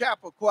Union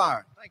Chapel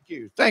Choir. Thank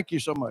you. Thank you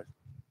so much.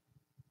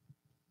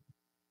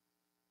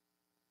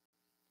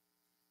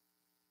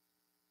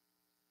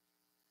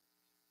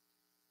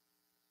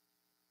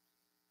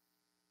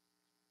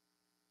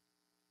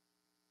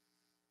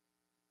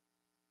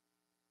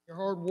 Your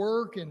hard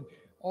work and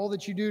all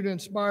that you do to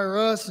inspire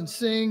us and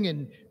sing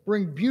and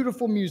bring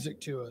beautiful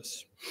music to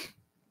us.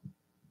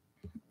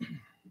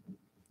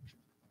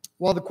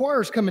 While the choir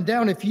is coming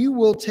down, if you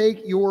will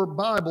take your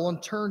Bible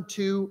and turn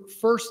to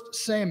 1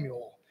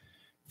 Samuel.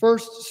 1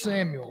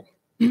 Samuel.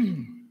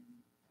 I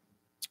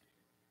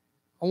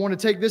want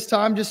to take this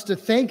time just to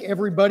thank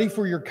everybody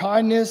for your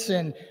kindness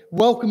and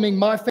welcoming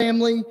my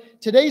family.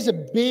 Today's a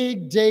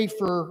big day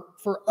for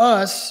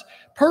us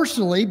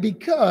personally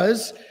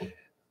because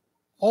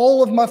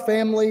all of my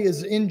family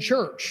is in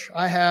church.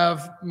 I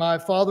have my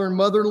father and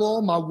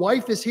mother-in-law, my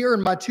wife is here,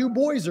 and my two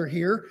boys are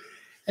here.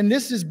 And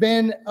this has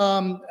been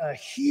a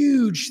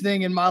huge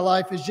thing in my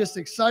life, is just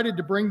excited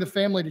to bring the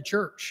family to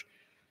church.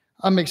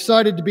 I'm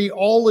excited to be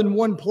all in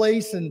one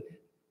place and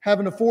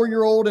having a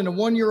 4-year-old and a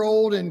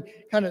 1-year-old and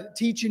kind of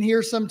teaching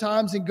here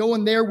sometimes and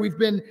going there. We've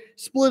been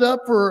split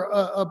up for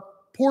a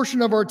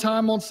portion of our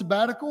time on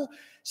sabbatical.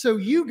 So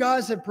you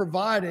guys have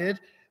provided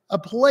a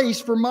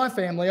place for my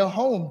family, a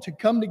home to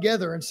come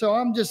together. And so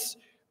I'm just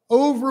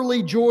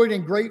overly joyed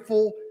and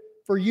grateful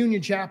for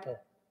Union Chapel.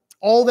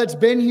 All that's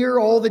been here,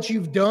 all that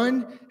you've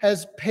done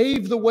has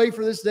paved the way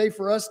for this day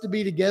for us to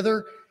be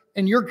together.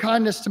 And your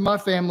kindness to my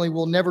family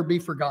will never be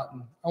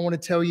forgotten. I want to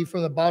tell you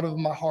from the bottom of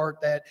my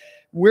heart that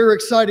we're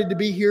excited to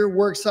be here.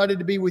 We're excited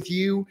to be with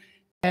you.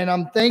 And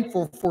I'm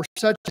thankful for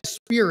such a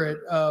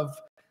spirit of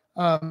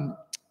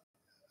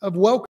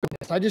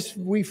welcomeness.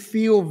 We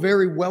feel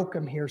very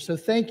welcome here. So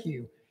thank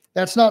you.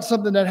 That's not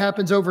something that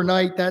happens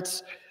overnight.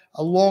 That's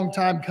a long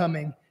time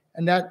coming.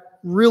 And that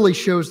really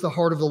shows the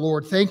heart of the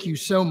Lord. Thank you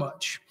so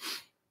much.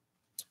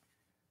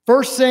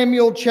 1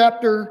 Samuel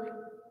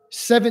chapter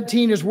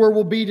 17 is where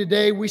we'll be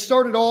today. We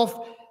started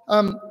off,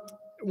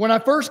 when I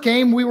first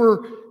came, we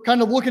were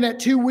kind of looking at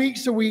 2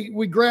 weeks. So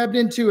we grabbed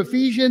into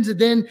Ephesians, and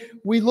then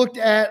we looked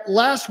at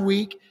last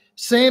week,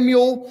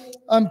 Samuel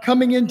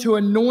coming in to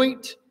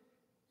anoint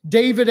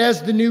David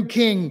as the new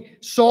king.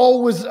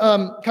 Saul was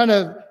kind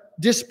of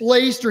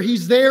displaced, or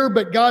he's there,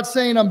 but God's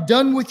saying, I'm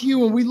done with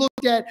you. And we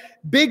looked at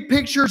big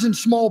pictures and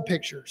small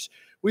pictures.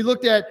 We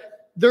looked at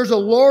there's a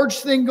large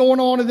thing going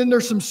on, and then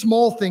there's some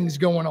small things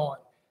going on.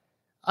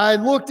 I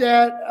looked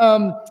at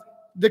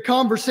the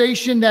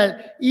conversation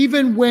that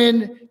even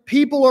when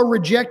people are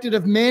rejected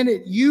of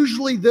men,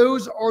 usually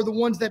those are the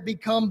ones that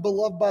become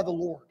beloved by the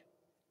Lord.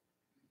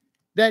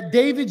 That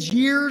David's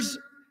years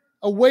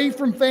away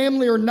from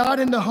family, or not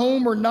in the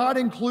home, or not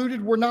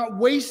included, were not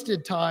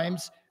wasted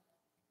times.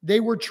 They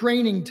were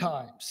training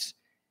times.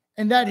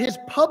 And that his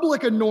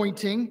public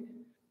anointing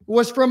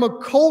was from a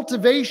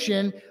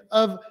cultivation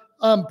of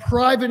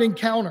private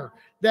encounter.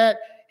 That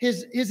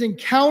his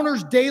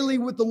encounters daily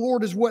with the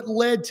Lord is what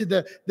led to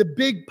the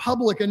big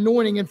public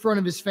anointing in front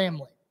of his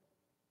family.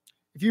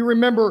 If you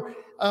remember,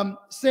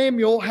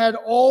 Samuel had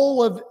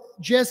all of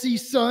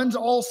Jesse's sons,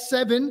 all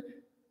 7,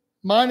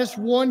 minus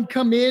 1,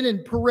 come in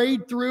and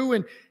parade through,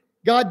 and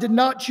God did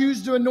not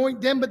choose to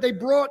anoint them, but they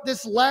brought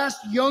this last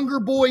younger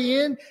boy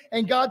in,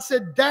 and God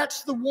said,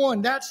 that's the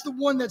one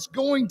that's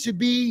going to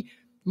be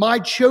my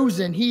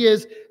chosen. He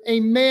is a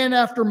man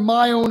after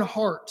my own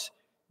heart.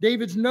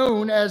 David's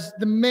known as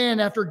the man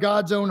after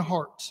God's own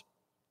heart.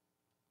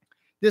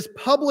 This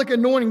public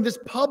anointing, this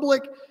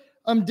public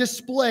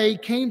display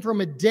came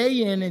from a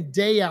day in and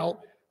day out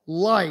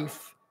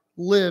life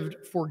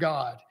lived for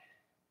God.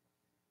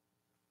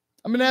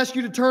 I'm going to ask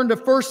you to turn to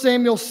 1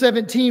 Samuel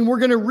 17. We're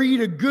going to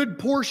read a good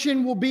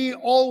portion. We'll be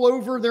all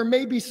over. There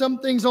may be some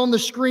things on the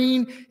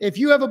screen. If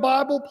you have a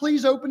Bible,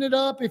 please open it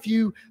up. If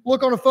you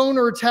look on a phone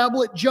or a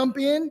tablet, jump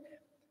in.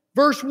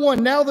 Verse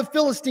 1, now the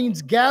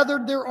Philistines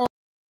gathered their army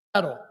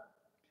for battle,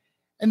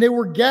 and they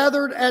were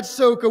gathered at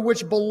Soka,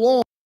 which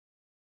belonged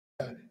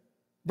to Judah.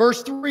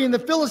 Verse 3, and the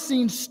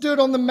Philistines stood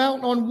on the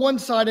mountain on one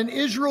side, and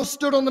Israel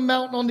stood on the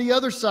mountain on the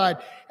other side,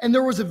 and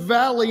there was a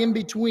valley in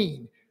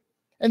between.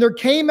 And there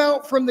came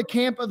out from the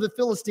camp of the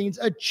Philistines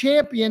a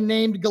champion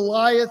named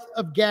Goliath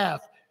of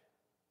Gath,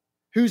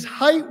 whose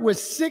height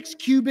was 6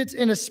 cubits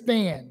in a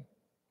span.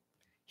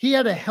 He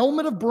had a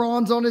helmet of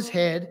bronze on his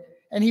head,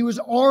 and he was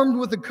armed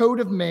with a coat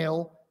of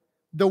mail.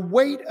 The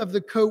weight of the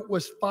coat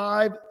was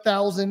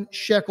 5,000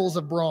 shekels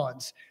of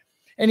bronze.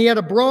 And he had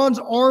a bronze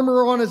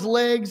armor on his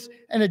legs,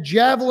 and a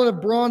javelin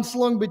of bronze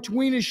slung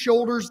between his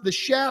shoulders. The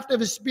shaft of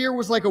his spear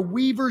was like a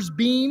weaver's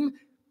beam,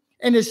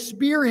 and his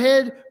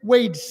spearhead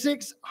weighed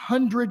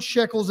 600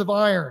 shekels of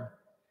iron.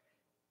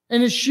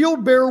 And his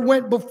shield bearer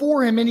went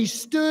before him, and he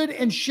stood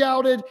and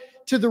shouted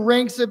to the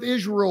ranks of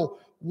Israel,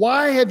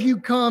 why have you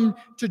come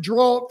to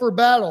draw up for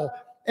battle?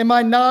 Am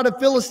I not a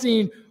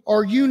Philistine?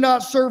 Are you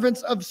not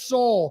servants of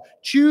Saul?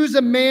 Choose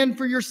a man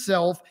for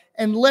yourself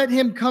and let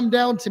him come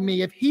down to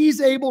me. If he's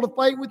able to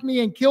fight with me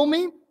and kill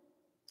me,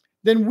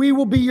 then we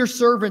will be your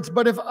servants.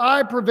 But if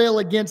I prevail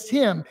against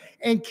him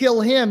and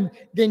kill him,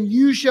 then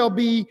you shall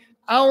be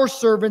our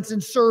servants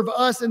and serve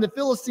us. And the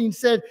Philistines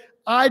said,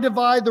 I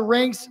divide the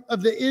ranks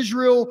of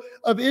Israel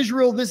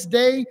this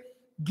day.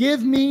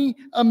 Give me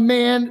a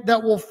man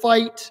that will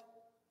fight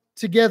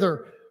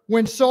together.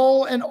 When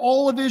Saul and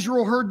all of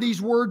Israel heard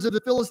these words of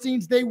the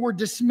Philistines, they were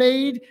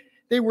dismayed,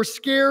 they were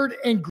scared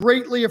and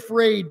greatly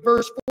afraid.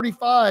 Verse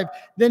 45,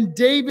 then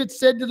David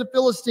said to the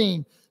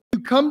Philistine,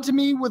 you come to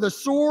me with a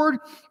sword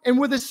and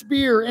with a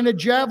spear and a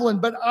javelin,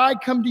 but I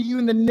come to you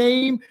in the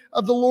name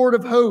of the Lord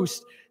of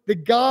hosts, the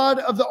God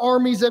of the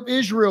armies of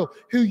Israel,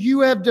 who you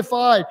have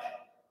defied.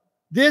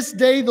 This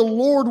day the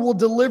Lord will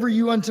deliver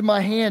you unto my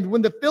hand.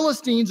 When the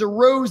Philistines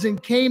arose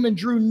and came and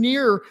drew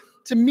near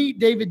to meet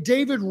David,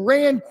 David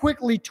ran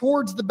quickly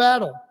towards the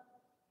battle.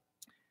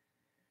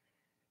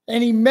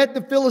 And he met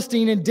the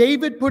Philistine, and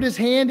David put his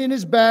hand in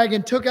his bag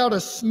and took out a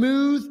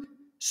smooth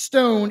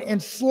stone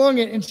and slung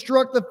it and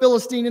struck the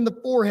Philistine in the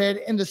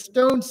forehead, and the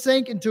stone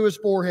sank into his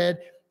forehead,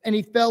 and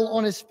he fell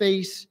on his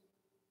face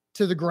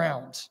to the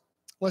ground.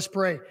 Let's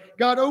pray.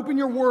 God, open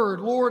your word.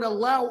 Lord,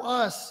 allow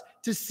us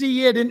to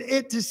see it and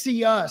it to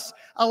see us.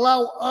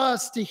 Allow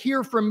us to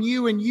hear from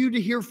you and you to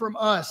hear from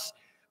us.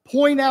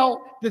 Point out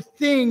the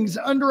things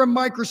under a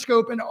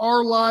microscope in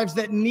our lives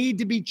that need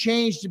to be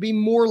changed to be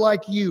more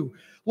like you.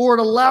 Lord,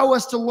 allow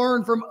us to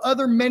learn from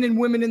other men and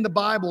women in the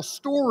Bible,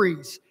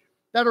 stories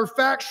that are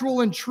factual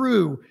and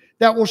true,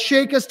 that will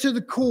shake us to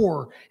the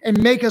core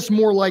and make us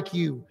more like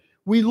you.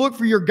 We look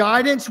for your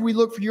guidance, we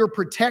look for your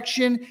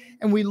protection,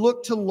 and we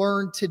look to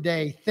learn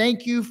today.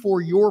 Thank you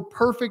for your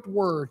perfect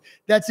word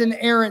that's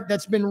inerrant,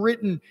 that's been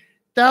written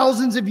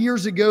thousands of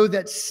years ago,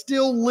 that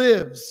still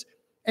lives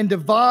and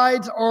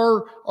divides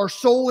our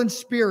soul and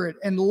spirit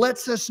and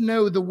lets us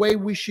know the way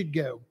we should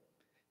go.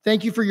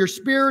 Thank you for your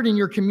spirit and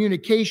your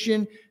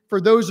communication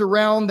for those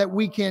around that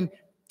we can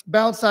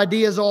bounce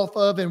ideas off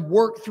of and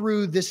work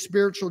through this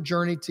spiritual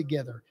journey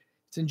together.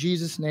 It's in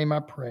Jesus' name I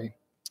pray.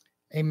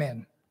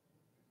 Amen.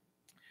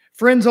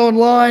 Friends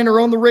online or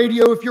on the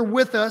radio, if you're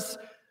with us,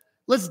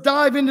 let's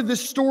dive into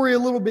this story a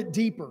little bit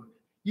deeper.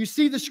 You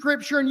see the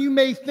scripture and you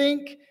may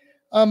think,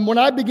 when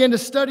I began to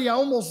study, I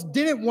almost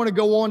didn't want to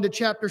go on to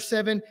chapter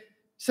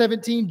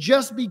 17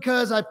 just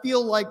because I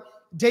feel like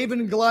David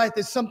and Goliath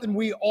is something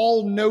we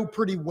all know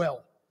pretty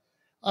well.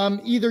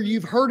 Either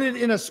you've heard it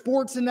in a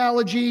sports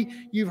analogy,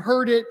 you've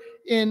heard it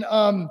in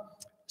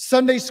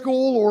Sunday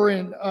school or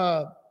in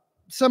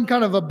some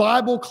kind of a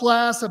Bible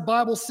class, a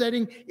Bible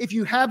setting, if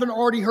you haven't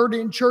already heard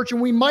it in church.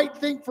 And we might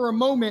think for a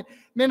moment,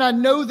 man, I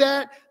know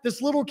that. This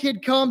little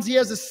kid comes, he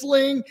has a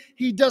sling,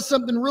 he does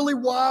something really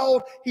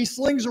wild, he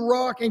slings a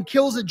rock and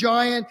kills a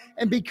giant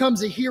and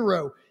becomes a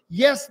hero.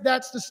 Yes,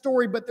 that's the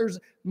story, but there's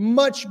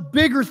much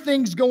bigger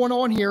things going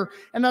on here.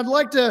 And I'd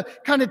like to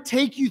kind of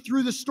take you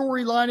through the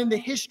storyline in the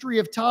history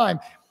of time.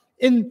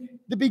 In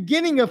the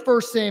beginning of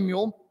 1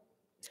 Samuel,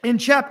 in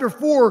chapter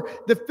 4,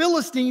 the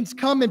Philistines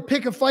come and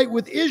pick a fight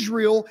with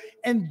Israel,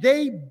 and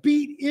they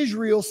beat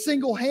Israel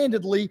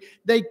single-handedly.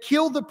 They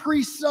kill the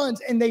priest's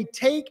sons, and they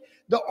take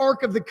the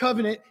Ark of the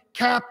Covenant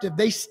captive.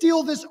 They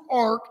steal this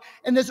ark,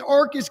 and this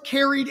ark is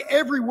carried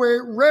everywhere.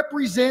 It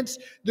represents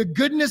the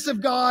goodness of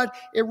God.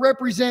 It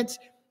represents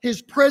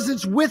his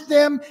presence with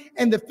them,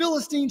 and the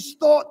Philistines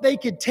thought they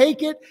could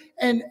take it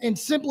and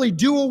simply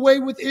do away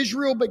with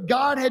Israel, but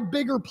God had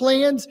bigger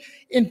plans.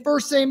 In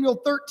 1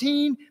 Samuel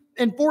 13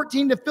 and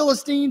 14, the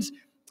Philistines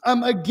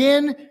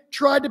again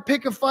tried to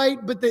pick a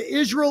fight, but the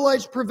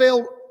Israelites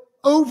prevailed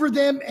over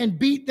them and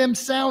beat them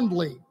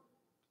soundly.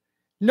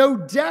 No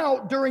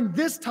doubt during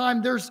this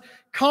time, there's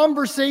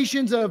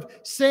conversations of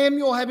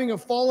Samuel having a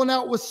fallen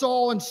out with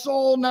Saul and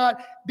Saul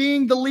not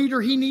being the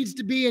leader he needs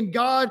to be and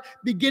God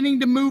beginning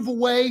to move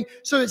away.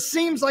 So it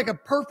seems like a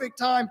perfect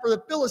time for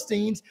the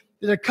Philistines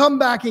to come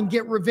back and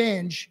get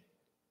revenge.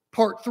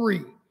 Part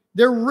 3.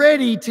 They're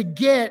ready to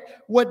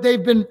get what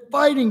they've been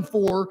fighting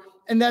for,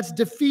 and that's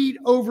defeat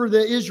over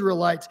the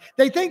Israelites.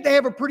 They think they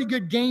have a pretty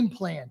good game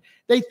plan.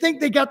 They think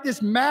they got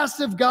this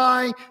massive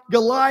guy,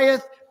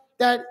 Goliath,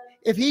 that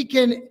if he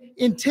can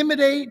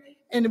intimidate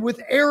and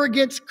with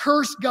arrogance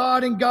curse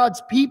God and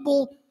God's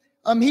people.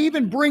 He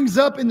even brings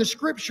up in the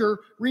scripture,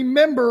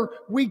 remember,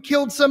 we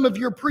killed some of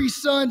your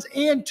priest's sons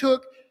and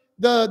took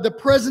the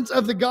presence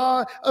of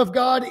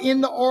God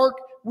in the ark.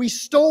 We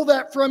stole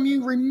that from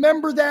you.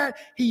 Remember that?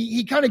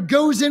 He kind of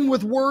goes in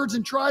with words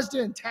and tries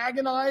to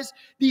antagonize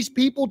these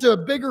people to a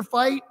bigger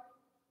fight.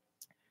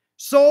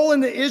 Saul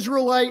and the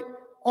Israelite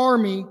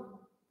army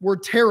were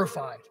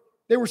terrified.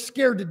 They were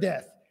scared to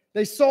death.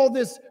 They saw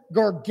this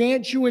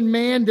gargantuan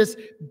man, this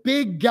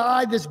big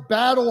guy, this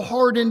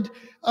battle-hardened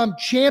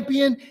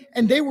champion,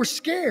 and they were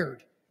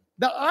scared.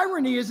 The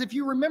irony is, if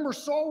you remember,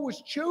 Saul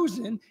was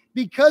chosen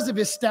because of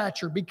his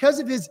stature, because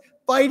of his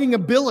fighting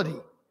ability,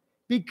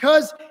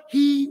 because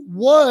he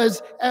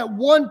was at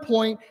one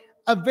point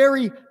a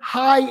very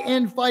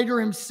high-end fighter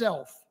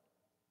himself.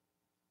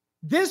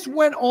 This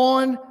went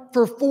on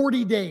for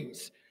 40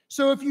 days.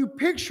 So if you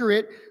picture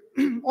it,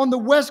 on the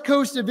west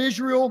coast of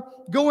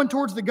Israel, going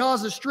towards the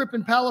Gaza Strip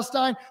in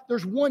Palestine,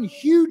 there's one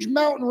huge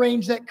mountain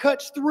range that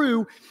cuts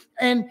through,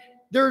 and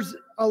there's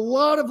a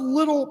lot of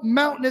little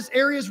mountainous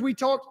areas. We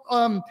talked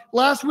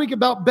last week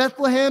about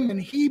Bethlehem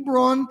and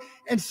Hebron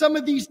and some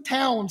of these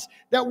towns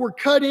that were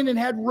cut in and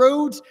had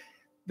roads.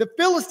 The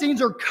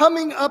Philistines are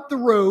coming up the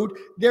road.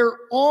 They're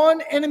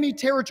on enemy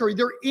territory.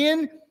 They're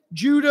in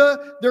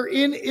Judah. They're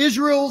in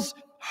Israel's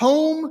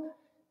home,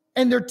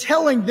 and they're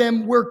telling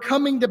them, we're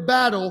coming to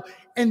battle.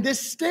 And this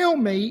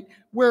stalemate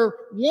where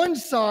one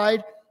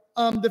side,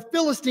 the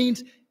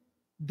Philistines,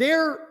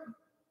 they're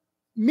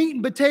meat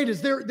and potatoes.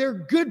 They're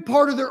good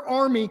part of their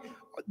army.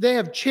 They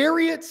have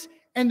chariots,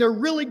 and they're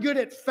really good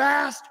at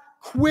fast,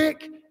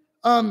 quick,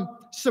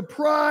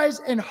 surprise,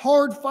 and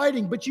hard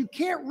fighting. But you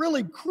can't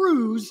really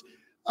cruise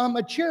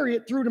a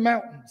chariot through the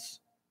mountains.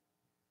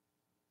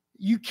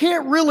 You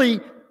can't really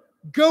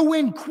go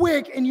in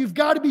quick, and you've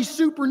got to be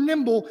super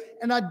nimble.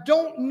 And I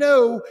don't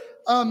know,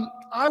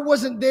 I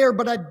wasn't there,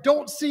 but I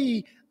don't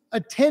see a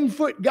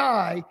 10-foot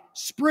guy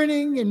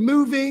sprinting and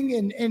moving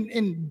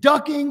and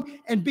ducking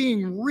and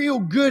being real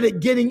good at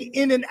getting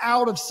in and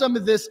out of some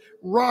of this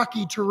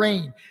rocky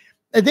terrain.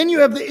 And then you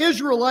have the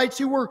Israelites,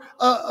 who were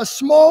a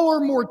smaller,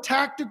 more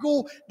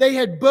tactical. They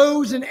had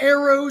bows and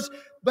arrows,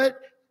 but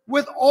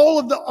with all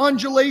of the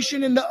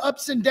undulation and the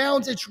ups and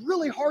downs, it's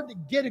really hard to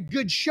get a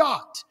good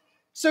shot.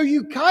 So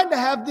you kind of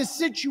have this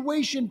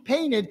situation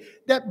painted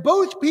that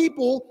both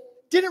people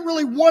didn't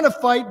really want to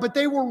fight, but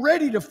they were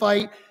ready to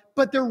fight,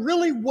 but there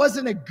really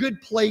wasn't a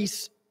good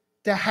place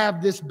to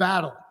have this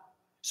battle.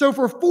 So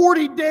for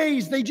 40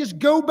 days, they just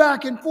go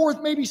back and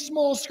forth, maybe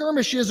small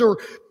skirmishes or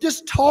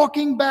just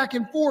talking back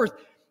and forth,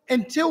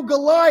 until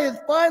Goliath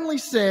finally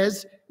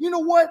says, you know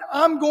what?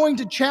 I'm going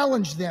to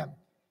challenge them.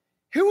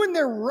 Who in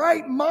their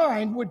right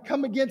mind would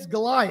come against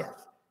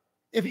Goliath?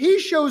 If he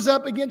shows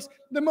up against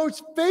the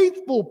most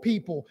faithful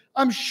people,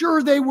 I'm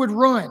sure they would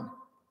run.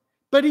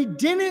 But he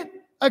didn't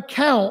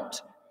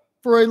account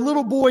for a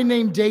little boy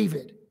named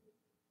David.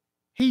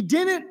 He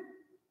didn't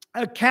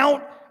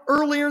account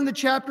earlier in the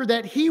chapter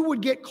that he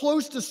would get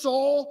close to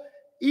Saul,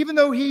 even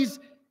though he's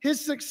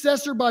his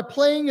successor by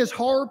playing his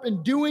harp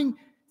and doing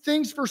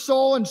things for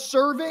Saul and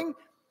serving.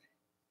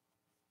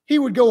 He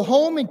would go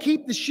home and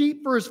keep the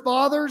sheep for his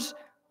father's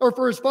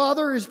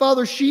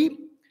sheep.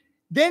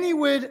 Then he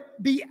would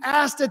be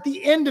asked at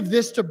the end of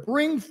this to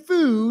bring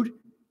food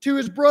to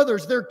his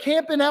brothers. They're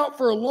camping out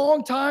for a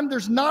long time.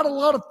 There's not a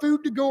lot of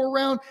food to go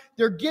around.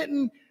 They're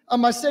getting,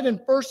 I said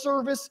in first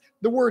service,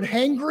 the word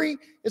hangry.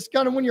 It's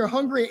kind of when you're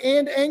hungry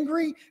and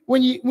angry.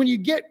 When you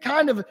get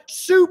kind of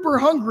super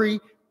hungry,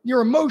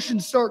 your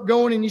emotions start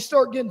going and you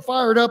start getting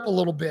fired up a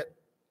little bit.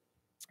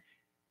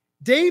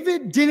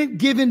 David didn't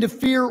give in to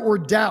fear or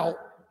doubt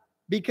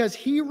because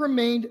he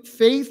remained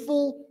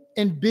faithful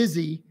and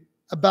busy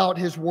about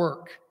his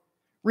work.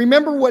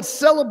 Remember, what's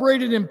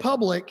celebrated in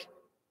public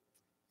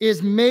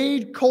is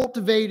made,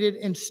 cultivated,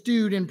 and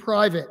stewed in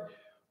private.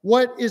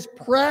 What is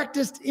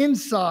practiced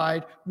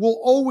inside will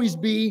always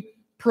be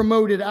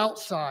promoted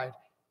outside.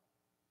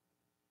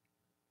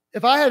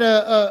 If I had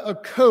a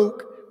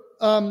Coke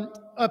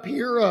up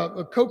here,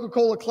 a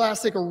Coca-Cola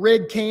Classic, a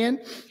red can,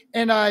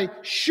 and I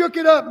shook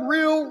it up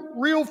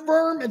real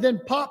firm and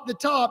then popped the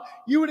top,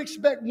 you would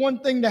expect one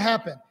thing to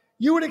happen.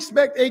 You would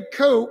expect a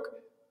Coke,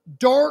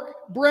 dark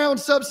brown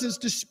substance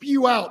to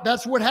spew out.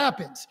 That's what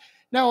happens.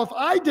 Now, if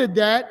I did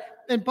that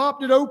and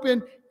popped it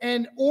open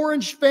and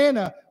orange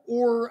Fanta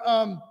or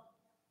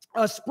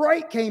a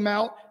Sprite came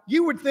out,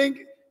 you would think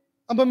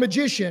I'm a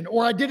magician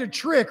or I did a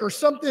trick or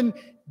something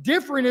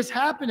different is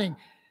happening.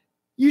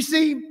 You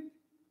see,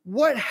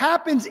 what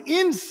happens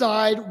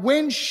inside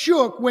when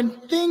shook, when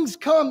things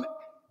come,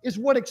 is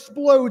what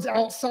explodes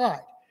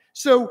outside.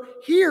 So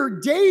here,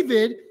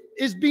 David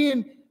is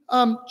being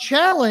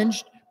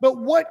challenged, but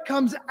what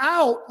comes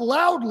out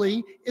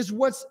loudly is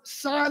what's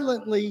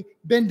silently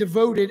been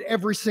devoted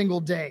every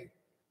single day.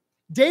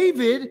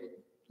 David,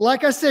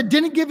 like I said,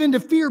 didn't give in to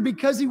fear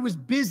because he was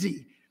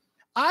busy.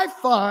 I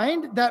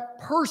find that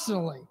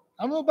personally,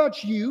 I don't know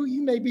about you,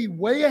 you may be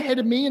way ahead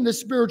of me in the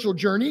spiritual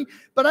journey,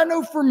 but I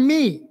know for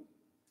me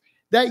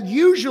that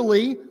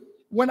usually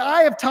when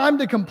I have time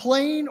to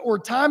complain or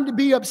time to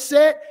be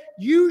upset,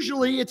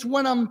 usually it's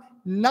when I'm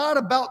not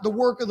about the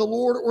work of the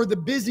Lord or the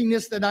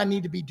busyness that I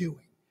need to be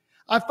doing.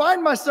 I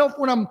find myself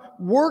when I'm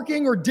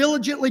working or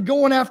diligently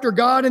going after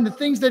God and the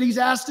things that He's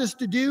asked us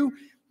to do,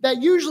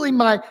 that usually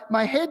my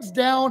head's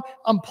down,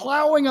 I'm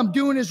plowing, I'm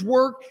doing His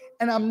work,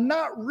 and I'm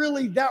not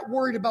really that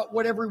worried about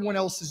what everyone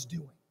else is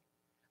doing.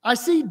 I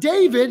see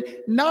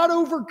David not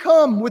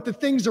overcome with the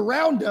things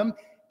around him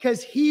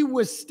because he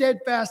was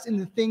steadfast in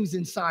the things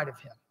inside of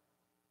him.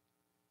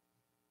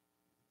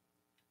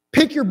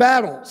 Pick your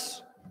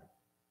battles.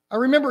 I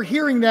remember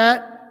hearing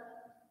that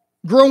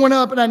growing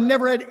up, and I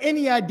never had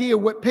any idea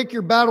what pick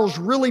your battles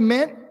really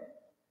meant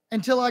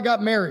until I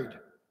got married.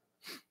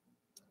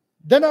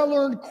 Then I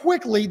learned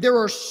quickly there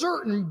are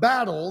certain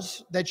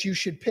battles that you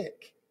should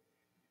pick.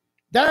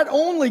 That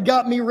only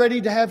got me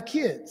ready to have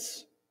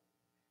kids.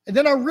 And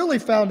then I really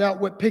found out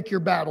what pick your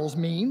battles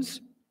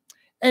means.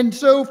 And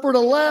so for the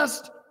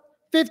last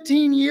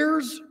 15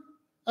 years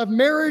of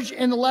marriage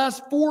and the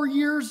last 4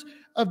 years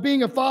of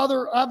being a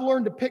father, I've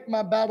learned to pick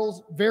my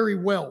battles very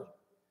well.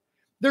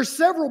 There's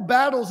several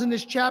battles in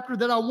this chapter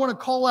that I want to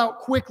call out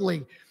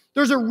quickly.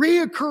 There's a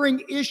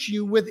reoccurring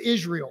issue with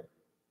Israel.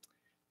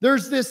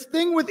 There's this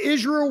thing with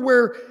Israel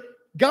where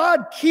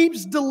God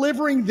keeps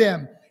delivering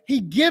them. He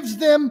gives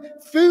them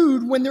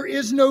food when there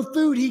is no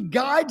food. He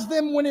guides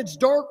them when it's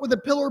dark with a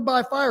pillar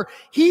by fire.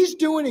 He's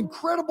doing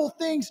incredible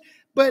things,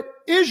 but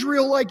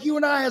Israel, like you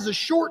and I, has a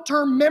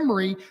short-term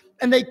memory,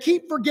 and they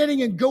keep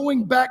forgetting and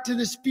going back to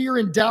this fear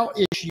and doubt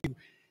issue.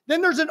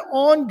 Then there's an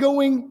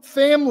ongoing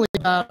family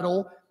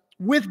battle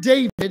with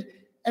David,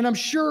 and I'm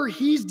sure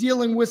he's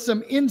dealing with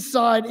some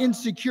inside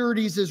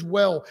insecurities as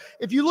well.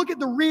 If you look at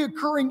the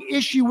reoccurring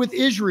issue with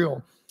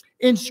Israel,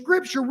 in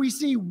Scripture, we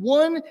see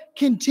one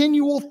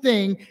continual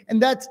thing,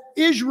 and that's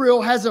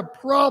Israel has a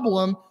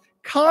problem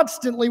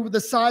constantly with the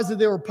size of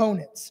their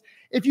opponents.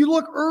 If you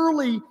look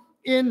early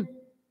in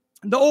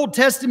the Old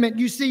Testament,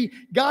 you see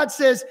God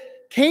says,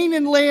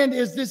 Canaan land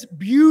is this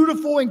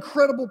beautiful,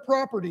 incredible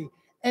property,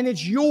 and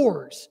it's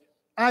yours.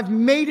 I've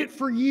made it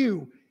for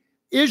you.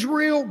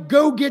 Israel,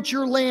 go get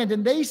your land.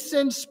 And they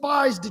send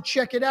spies to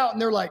check it out,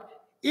 and they're like,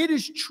 it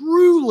is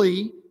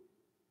truly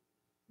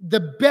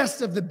the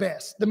best of the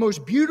best, the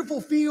most beautiful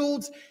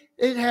fields.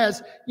 It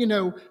has,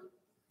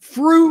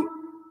 fruit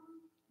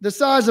the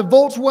size of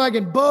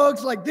Volkswagen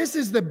Bugs. Like, this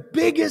is the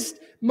biggest,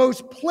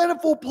 most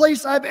plentiful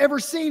place I've ever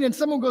seen. And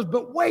someone goes,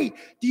 but wait,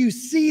 do you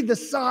see the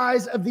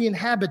size of the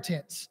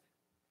inhabitants?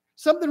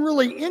 Something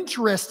really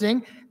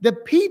interesting. The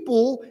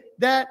people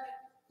that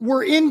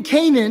were in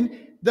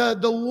Canaan, the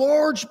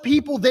large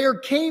people there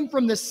came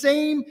from the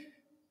same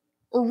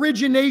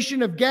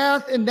origination of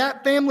Gath and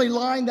that family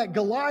line that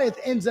Goliath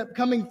ends up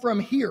coming from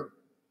here.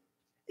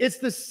 It's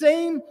the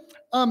same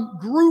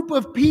group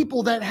of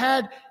people that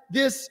had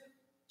this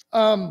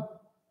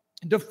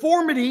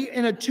deformity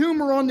and a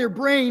tumor on their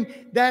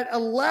brain that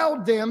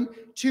allowed them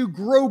to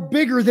grow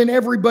bigger than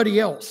everybody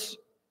else.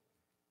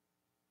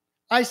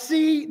 I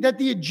see that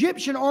the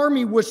Egyptian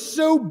army was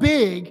so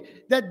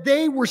big that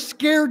they were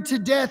scared to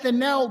death. And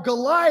now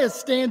Goliath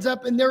stands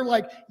up and they're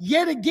like,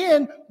 yet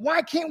again,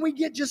 why can't we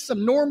get just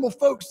some normal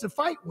folks to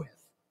fight with?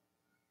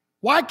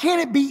 Why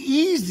can't it be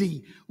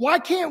easy? Why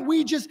can't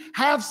we just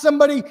have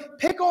somebody,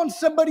 pick on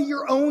somebody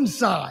your own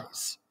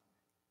size?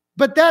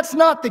 But that's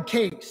not the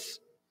case.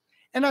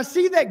 And I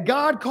see that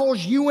God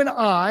calls you and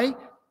I,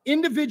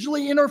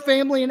 individually in our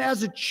family and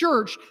as a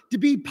church, to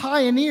be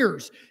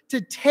pioneers, to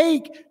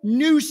take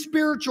new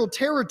spiritual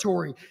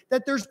territory,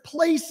 that there's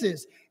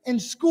places and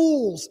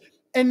schools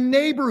and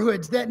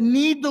neighborhoods that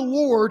need the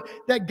Lord,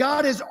 that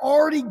God has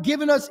already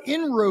given us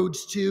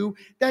inroads to,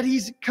 that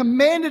He's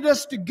commanded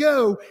us to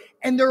go.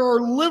 And there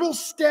are little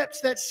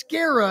steps that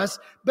scare us,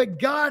 but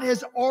God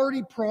has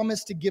already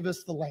promised to give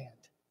us the land.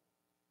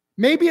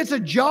 Maybe it's a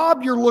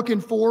job you're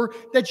looking for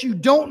that you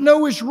don't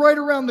know is right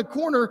around the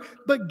corner,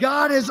 but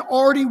God has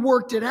already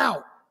worked it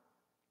out.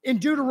 In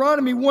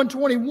Deuteronomy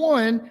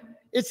 1:21,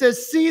 it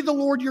says, "See, the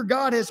Lord your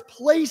God has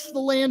placed the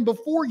land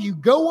before you.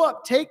 Go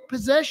up, take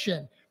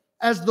possession.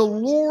 As the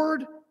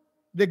Lord,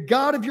 the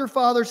God of your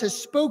fathers, has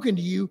spoken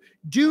to you,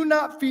 do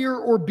not fear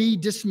or be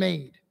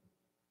dismayed."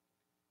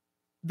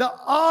 The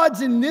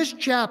odds in this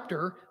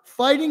chapter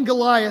fighting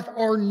Goliath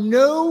are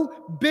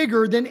no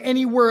bigger than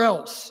anywhere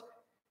else.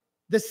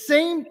 The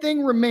same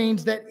thing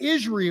remains, that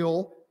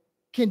Israel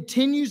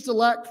continues to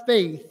lack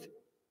faith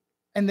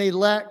and they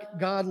lack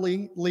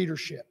godly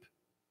leadership.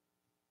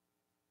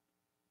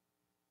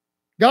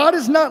 God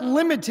is not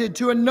limited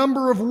to a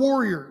number of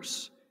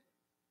warriors.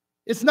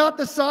 It's not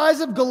the size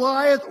of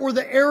Goliath or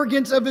the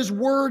arrogance of his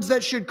words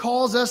that should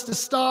cause us to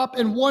stop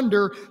and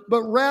wonder,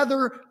 but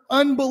rather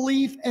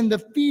unbelief and the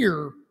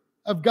fear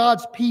of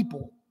God's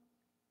people.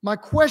 My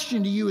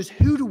question to you is,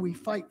 who do we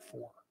fight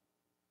for?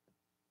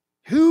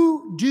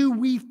 Who do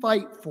we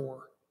fight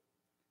for?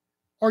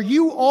 Are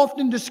you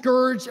often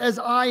discouraged, as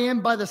I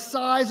am, by the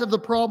size of the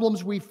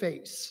problems we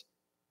face?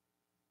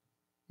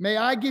 May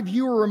I give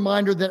you a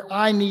reminder that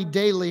I need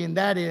daily, and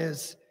that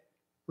is,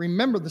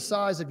 remember the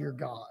size of your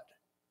God.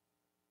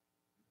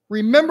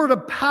 Remember the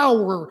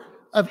power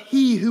of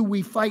He who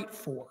we fight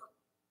for.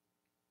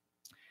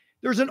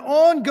 There's an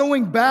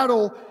ongoing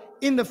battle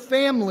in the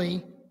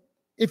family.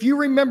 If you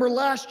remember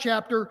last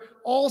chapter,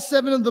 all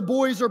 7 of the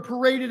boys are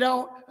paraded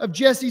out of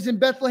Jesse's in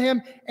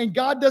Bethlehem, and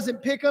God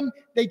doesn't pick them.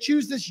 They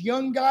choose this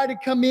young guy to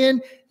come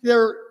in.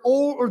 Their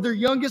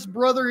youngest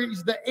brother,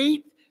 he's the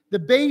 8th, the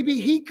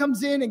baby. He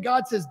comes in, and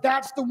God says,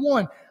 "That's the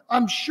one."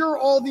 I'm sure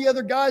all the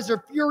other guys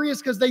are furious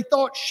because they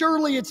thought,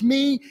 surely it's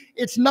me.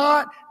 It's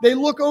not. They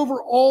look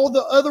over all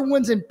the other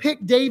ones and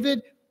pick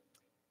David.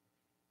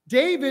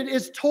 David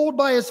is told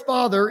by his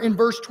father in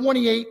verse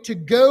 28 to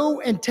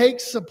go and take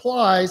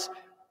supplies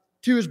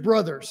to his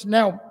brothers.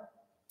 Now,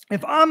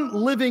 if I'm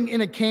living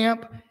in a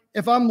camp,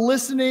 if I'm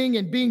listening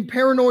and being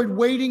paranoid,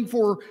 waiting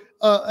for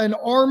an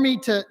army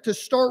to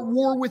start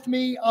war with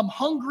me, I'm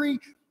hungry,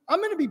 I'm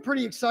going to be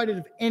pretty excited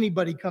if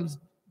anybody comes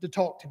to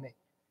talk to me.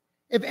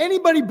 If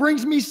anybody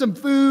brings me some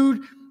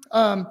food,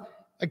 a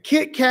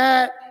Kit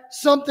Kat,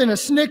 something, a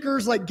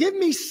Snickers, like give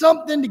me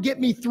something to get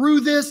me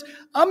through this,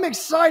 I'm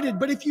excited.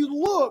 But if you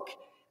look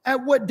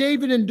at what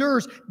David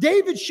endures,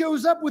 David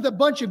shows up with a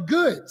bunch of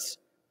goods.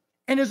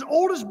 And his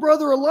oldest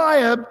brother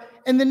Eliab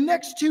and the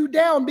next 2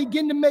 down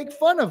begin to make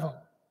fun of him.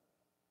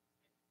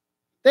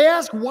 They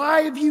ask,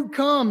 "Why have you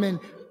come? And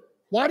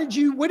what did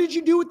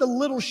you do with the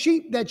little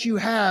sheep that you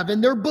have?"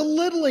 And they're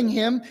belittling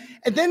him.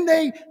 And then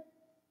they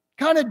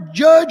kind of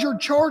judge or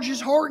charge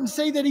his heart and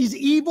say that he's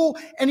evil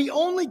and he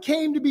only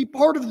came to be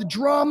part of the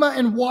drama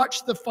and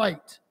watch the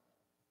fight.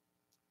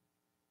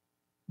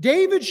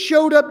 David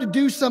showed up to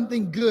do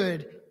something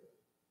good,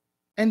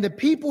 and the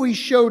people he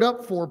showed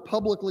up for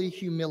publicly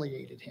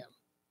humiliated him.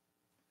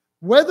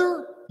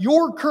 Whether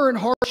your current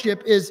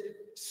hardship is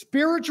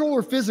spiritual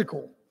or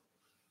physical,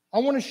 I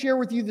want to share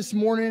with you this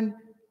morning,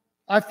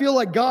 I feel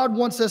like God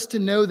wants us to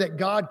know that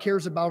God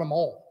cares about them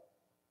all.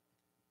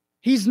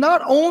 He's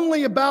not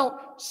only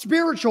about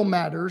spiritual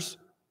matters,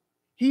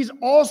 He's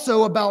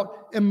also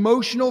about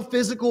emotional,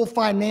 physical,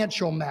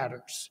 financial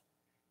matters.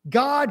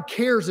 God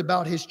cares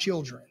about His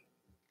children.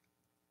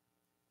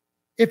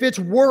 If it's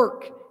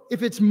work,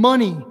 if it's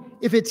money,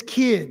 if it's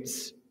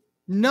kids,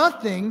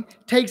 nothing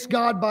takes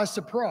God by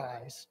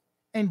surprise,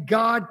 and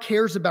God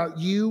cares about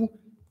you,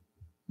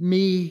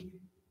 me,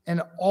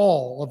 and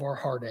all of our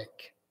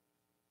heartache.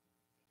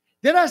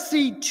 Then I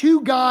see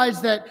 2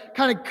 guys that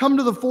kind of come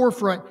to the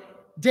forefront,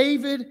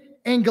 David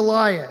and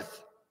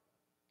Goliath.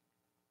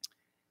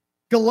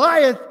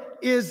 Goliath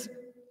is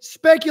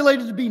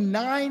speculated to be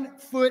 9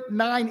 foot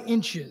 9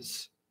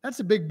 inches. That's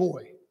a big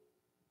boy.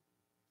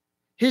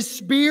 His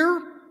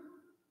spear,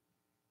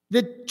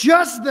 the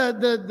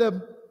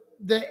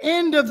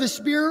end of the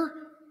spear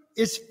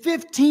is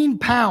 15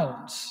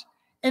 pounds,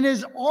 and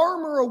his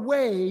armor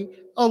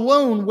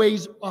alone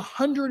weighs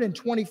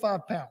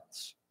 125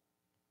 pounds.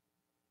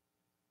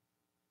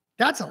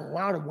 That's a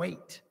lot of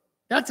weight.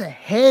 That's a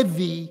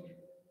heavy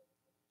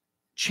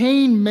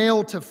chain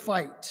mail to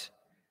fight.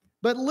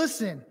 But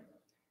listen,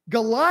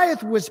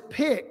 Goliath was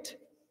picked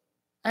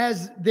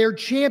as their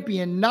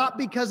champion not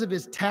because of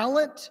his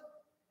talent,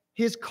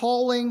 his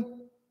calling,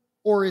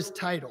 or his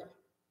title.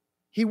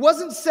 He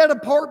wasn't set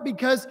apart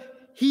because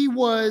he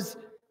was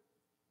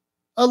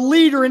a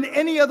leader in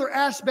any other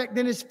aspect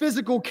than his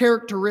physical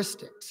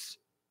characteristics.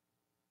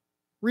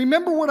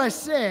 Remember what I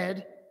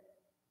said,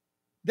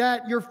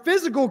 that your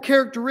physical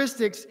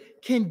characteristics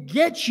can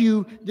get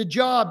you the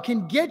job,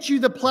 can get you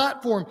the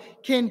platform,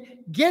 can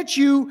get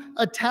you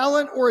a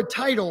talent or a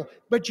title,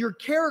 but your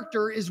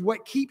character is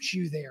what keeps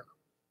you there.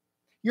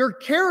 Your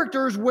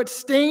character is what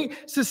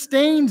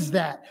sustains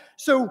that.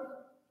 So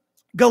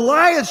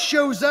Goliath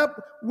shows up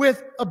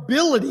with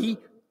ability,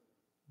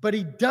 but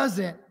he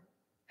doesn't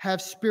have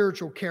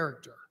spiritual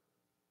character.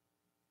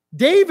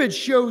 David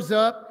shows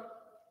up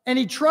and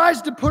he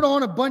tries to put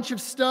on a bunch of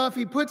stuff.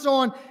 He puts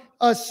on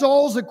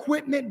Saul's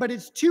equipment, but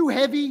it's too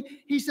heavy.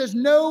 He says,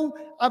 no,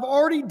 I've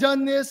already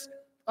done this.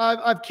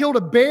 I've killed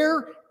a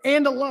bear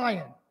and a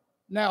lion.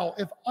 Now,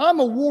 if I'm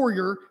a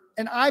warrior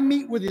and I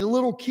meet with a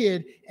little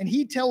kid and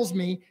he tells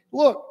me,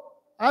 look,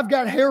 I've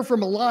got hair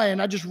from a lion.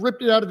 I just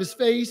ripped it out of his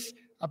face.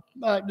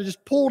 I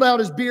just pulled out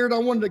his beard. I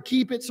wanted to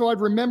keep it so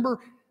I'd remember.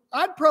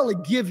 I'd probably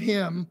give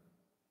him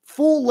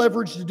full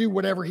leverage to do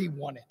whatever he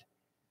wanted.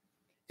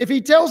 If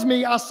he tells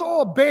me I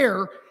saw a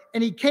bear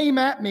and he came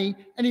at me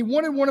and he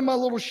wanted one of my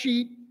little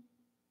sheep,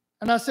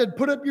 and I said,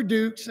 put up your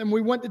dukes, and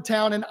we went to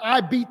town and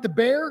I beat the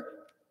bear,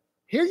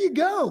 here you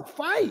go,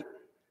 fight.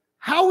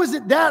 How is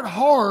it that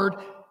hard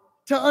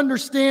to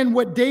understand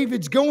what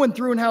David's going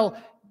through and how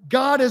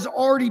God has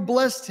already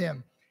blessed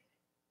him?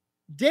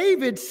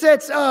 David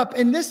sets up,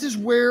 and this is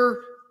where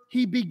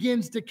he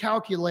begins to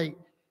calculate.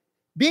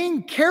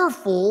 Being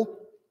careful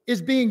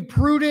is being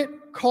prudent,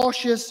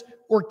 cautious,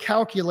 or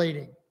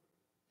calculating.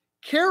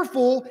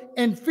 Careful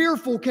and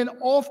fearful can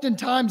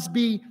oftentimes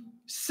be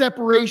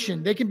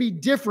separation. They can be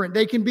different.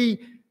 They can be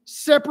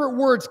separate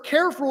words.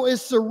 Careful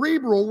is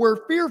cerebral, where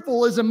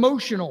fearful is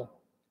emotional.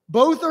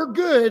 Both are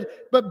good,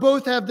 but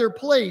both have their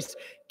place.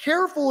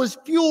 Careful is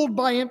fueled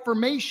by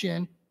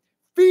information.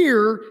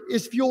 Fear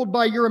is fueled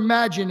by your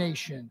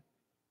imagination.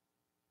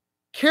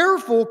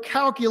 Careful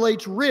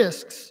calculates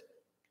risks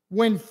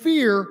when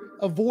fear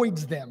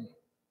avoids them.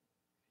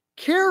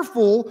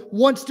 Careful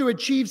wants to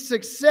achieve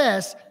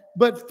success,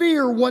 but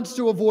fear wants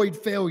to avoid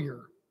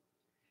failure.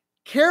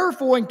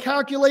 Careful and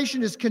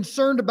calculation is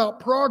concerned about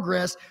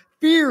progress.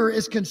 Fear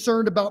is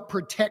concerned about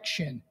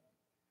protection.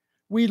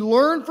 We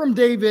learn from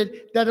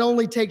David that it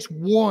only takes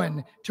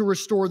one to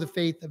restore the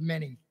faith of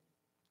many.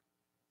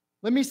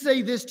 Let me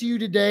say this to you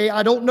today.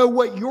 I don't know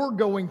what you're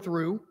going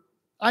through.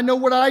 I know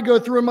what I go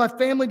through and my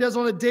family does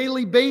on a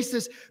daily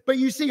basis, but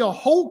you see a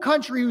whole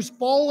country who's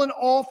fallen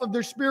off of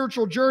their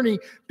spiritual journey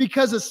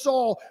because of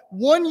Saul.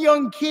 One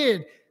young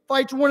kid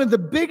fights one of the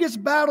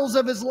biggest battles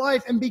of his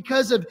life, and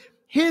because of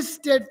his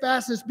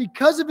steadfastness,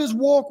 because of his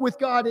walk with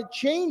God, it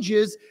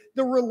changes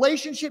the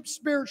relationship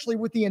spiritually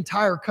with the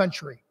entire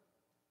country.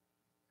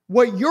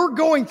 What you're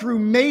going through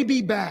may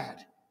be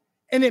bad,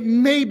 and it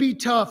may be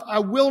tough. I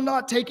will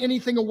not take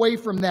anything away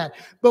from that.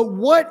 But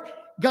what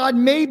God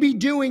may be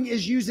doing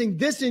is using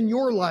this in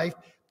your life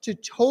to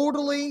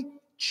totally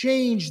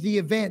change the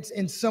events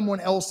in someone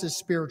else's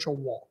spiritual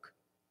walk.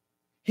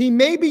 He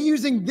may be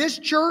using this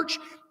church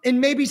and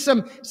maybe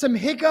some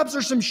hiccups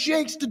or some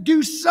shakes to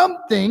do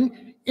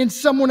something in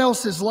someone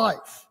else's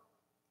life.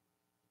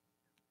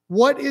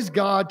 What is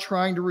God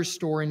trying to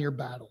restore in your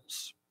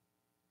battles?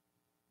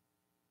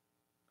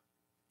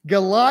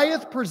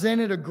 Goliath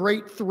presented a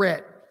great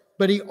threat,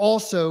 but he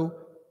also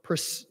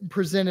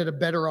presented a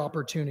better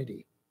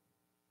opportunity.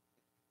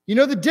 You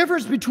know, the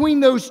difference between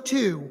those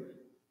two,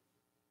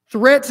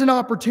 threats and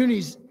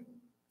opportunities,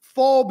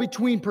 fall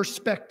between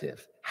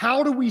perspective.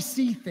 How do we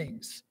see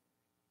things?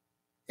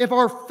 If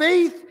our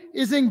faith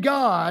is in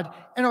God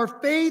and our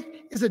faith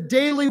is a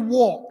daily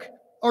walk,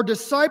 our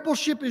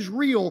discipleship is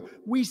real,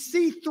 we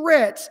see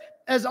threats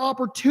as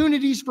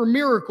opportunities for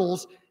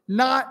miracles,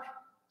 not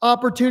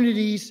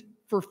opportunities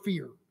for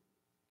fear.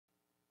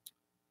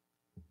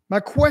 My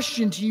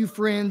question to you,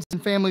 friends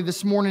and family,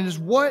 this morning is,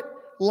 what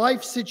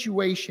life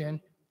situation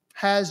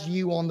has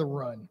you on the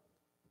run?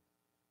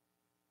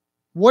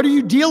 What are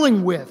you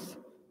dealing with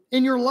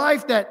in your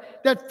life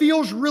that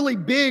feels really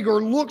big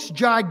or looks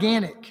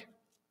gigantic?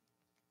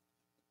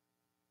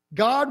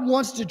 God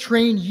wants to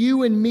train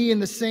you and me in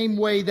the same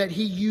way that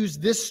he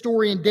used this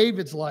story in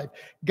David's life.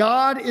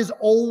 God is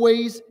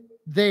always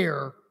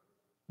there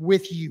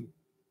with you.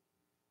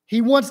 He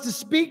wants to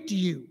speak to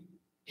you.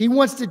 He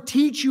wants to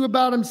teach you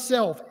about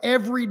himself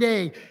every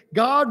day.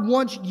 God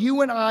wants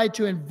you and I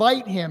to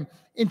invite him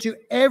into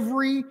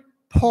every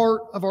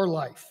part of our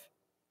life,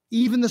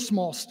 even the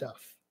small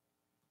stuff.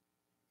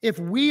 If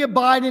we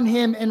abide in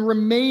him and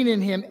remain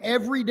in him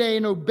every day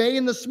and obey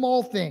in the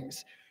small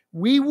things,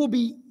 it'll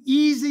be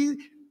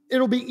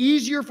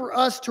easier for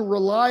us to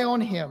rely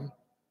on him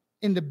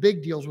in the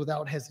big deals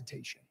without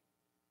hesitation.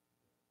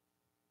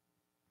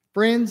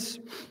 Friends,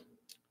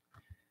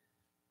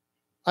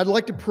 I'd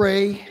like to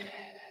pray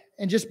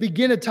and just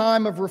begin a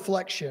time of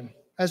reflection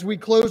as we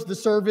close the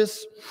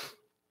service.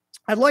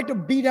 I'd like to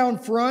be down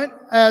front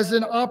as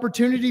an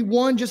opportunity,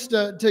 one, just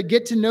to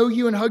get to know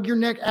you and hug your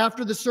neck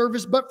after the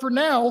service. But for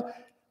now,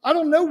 I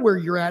don't know where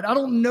you're at. I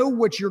don't know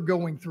what you're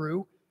going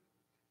through.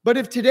 But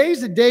if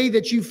today's a day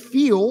that you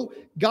feel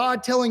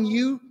God telling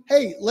you,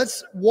 hey,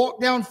 let's walk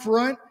down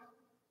front.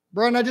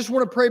 Brian, I just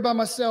want to pray by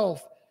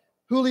myself.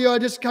 Julio, I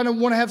just kind of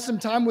want to have some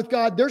time with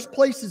God. There's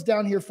places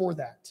down here for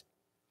that.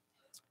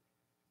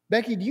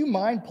 Becky, do you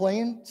mind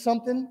playing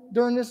something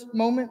during this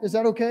moment? Is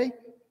that okay?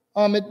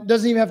 It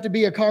doesn't even have to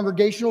be a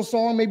congregational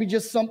song, maybe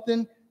just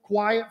something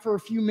quiet for a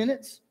few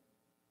minutes.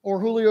 Or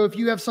Julio, if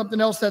you have something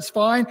else, that's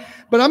fine.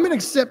 But I'm going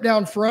to step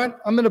down front.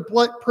 I'm going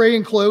to pray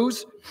and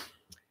close.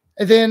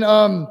 And then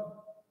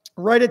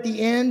right at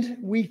the end,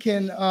 we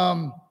can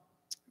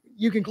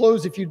you can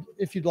close if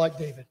you'd like,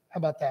 David. How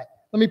about that?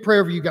 Let me pray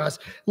over you guys.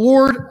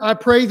 Lord, I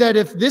pray that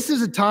if this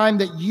is a time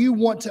that you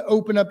want to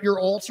open up your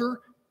altar,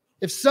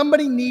 if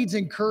somebody needs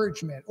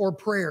encouragement or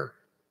prayer,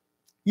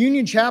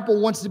 Union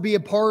Chapel wants to be a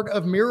part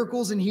of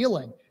miracles and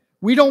healing.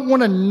 We don't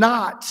want to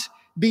not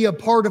be a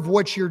part of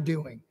what you're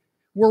doing.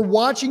 We're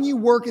watching you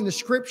work in the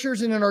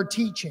scriptures and in our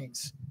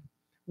teachings.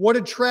 What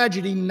a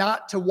tragedy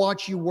not to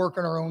watch you work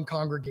in our own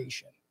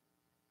congregation.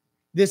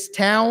 This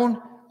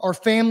town, our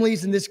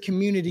families, and this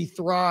community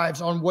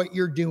thrives on what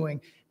you're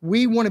doing.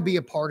 We want to be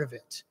a part of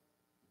it.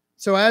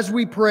 So as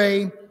we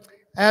pray,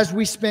 as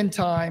we spend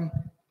time,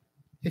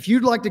 if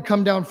you'd like to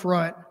come down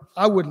front,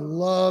 I would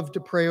love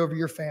to pray over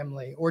your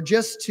family or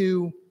just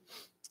to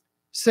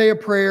say a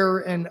prayer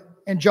and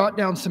jot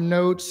down some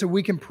notes so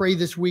we can pray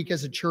this week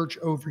as a church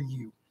over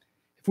you.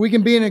 If we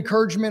can be an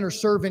encouragement or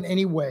serve in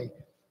any way,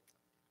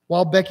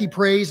 while Becky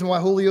prays and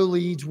while Julio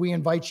leads, we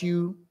invite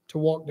you to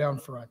walk down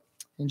front.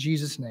 In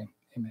Jesus' name,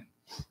 amen.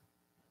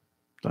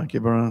 Thank you,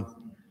 Brian.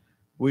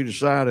 We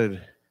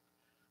decided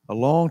a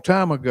long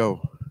time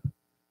ago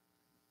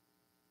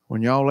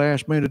when y'all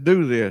asked me to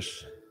do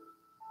this,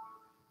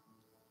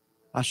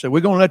 I said,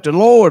 we're going to let the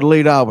Lord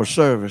lead our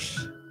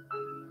service.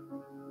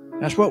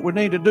 That's what we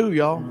need to do,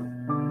 y'all.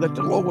 Let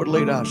the Lord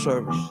lead our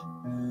service.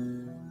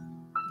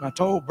 I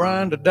told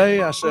Brian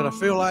today, I said, I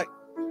feel like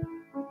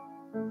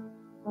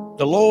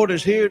the Lord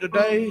is here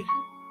today.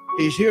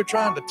 He's here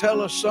trying to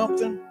tell us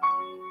something.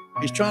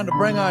 He's trying to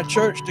bring our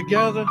church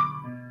together.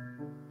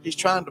 He's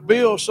trying to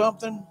build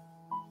something.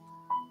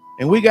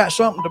 And we got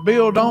something to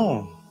build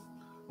on.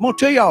 I'm going to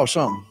tell y'all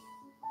something.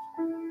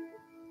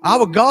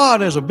 Our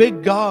God is a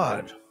big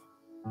God.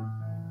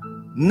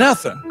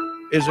 Nothing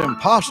is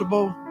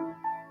impossible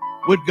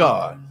with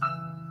God.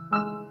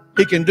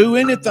 He can do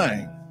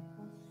anything.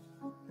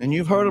 And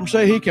you've heard him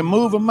say he can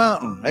move a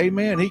mountain.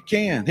 Amen. He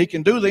can. He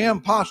can do the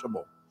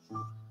impossible.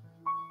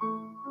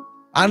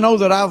 I know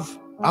that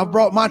I've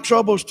brought my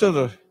troubles to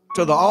the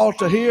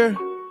altar here.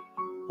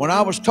 When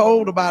I was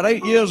told about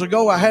 8 years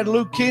ago I had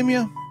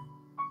leukemia,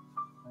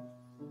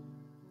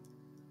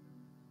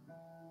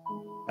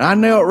 I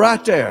knelt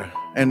right there,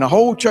 and the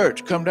whole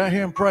church come down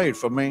here and prayed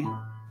for me.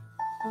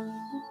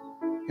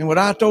 And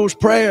without those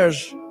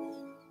prayers,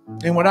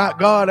 and without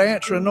God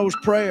answering those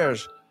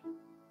prayers,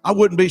 I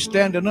wouldn't be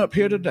standing up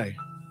here today.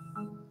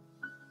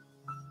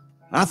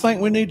 I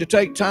think we need to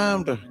take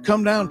time to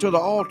come down to the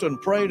altar and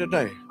pray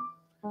today.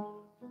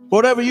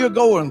 Whatever you're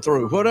going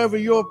through, whatever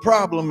your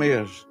problem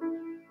is,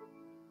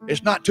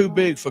 it's not too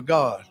big for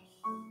God.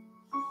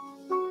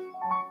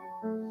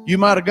 You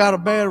might have got a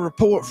bad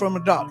report from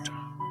a doctor.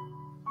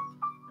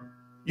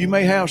 You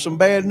may have some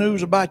bad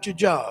news about your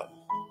job.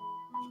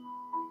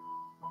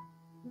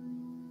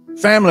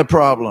 Family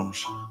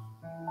problems,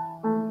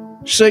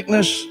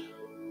 sickness,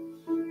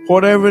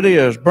 whatever it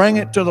is, bring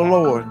it to the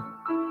Lord.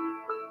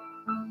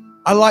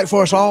 I'd like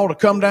for us all to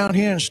come down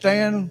here and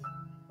stand,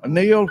 or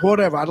kneel,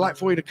 whatever. I'd like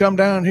for you to come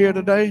down here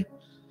today.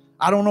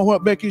 I don't know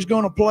what Becky's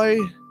going to play,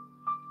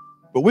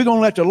 but we're going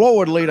to let the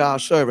Lord lead our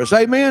service.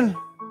 Amen?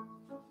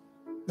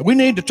 We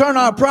need to turn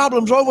our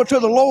problems over to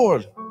the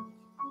Lord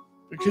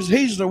because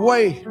he's the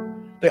way,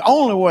 the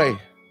only way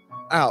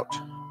out.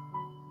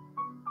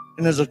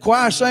 And as the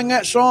choir sang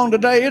that song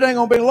today, it ain't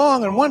going to be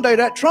long, and one day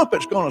that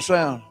trumpet's going to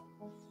sound.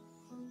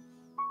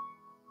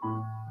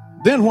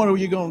 Then what are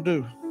you going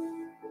to do?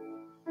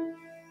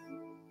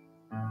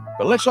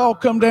 But let's all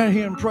come down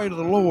here and pray to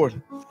the Lord.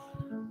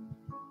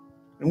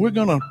 And we're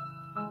going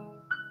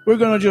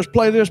to just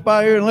play this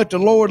by ear and let the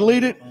Lord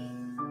lead it.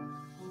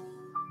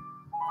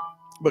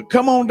 But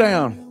come on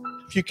down.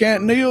 If you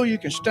can't kneel, you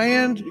can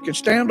stand. You can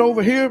stand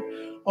over here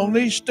on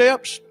these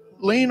steps,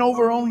 lean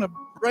over on the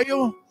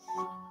rail.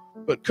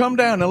 But come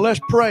down and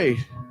let's pray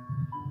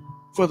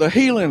for the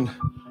healing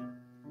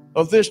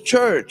of this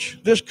church,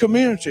 this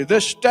community,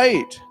 this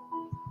state,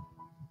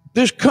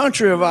 this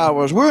country of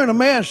ours. We're in a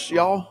mess,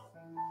 y'all.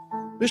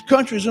 This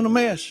country's in a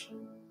mess.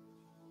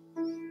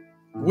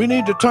 We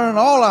need to turn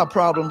all our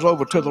problems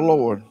over to the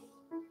Lord.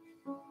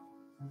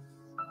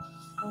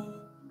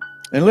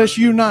 And let's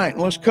unite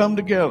and let's come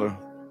together.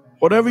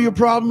 Whatever your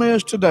problem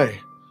is today,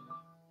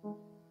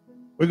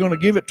 we're going to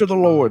give it to the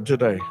Lord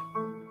today.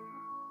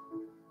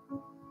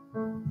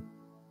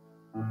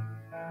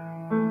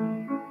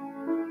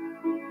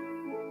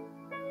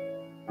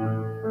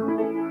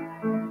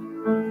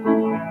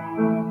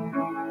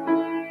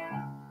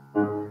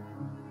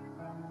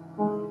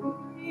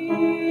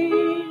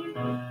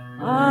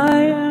 I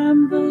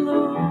am the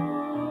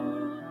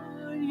Lord,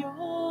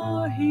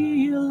 your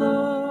healer.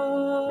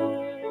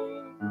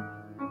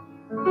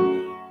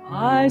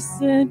 I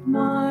sent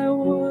my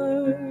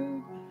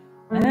word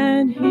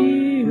and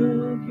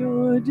healed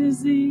your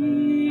disease.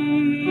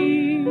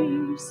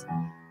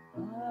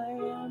 I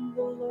am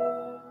the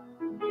Lord,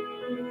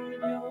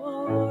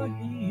 your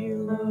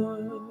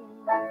healer.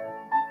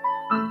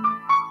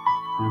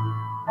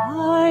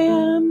 I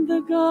am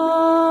the God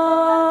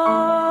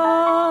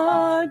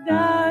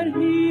that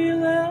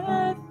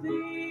healeth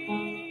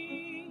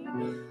thee.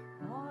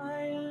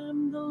 I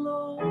am the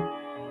Lord,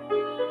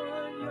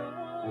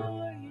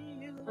 your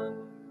healer.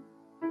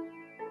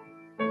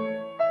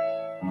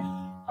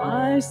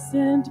 I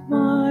sent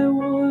my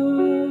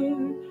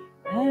word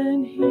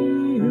and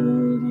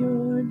healed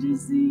your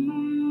disease.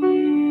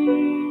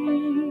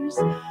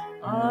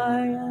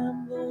 I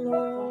am the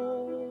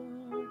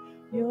Lord,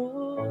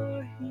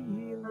 your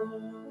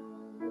healer.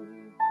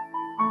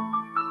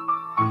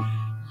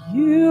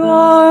 You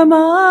are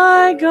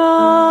my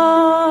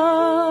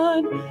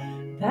God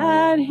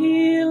that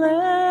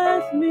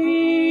healeth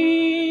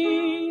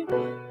me.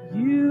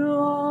 You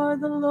are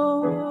the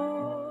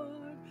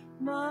Lord,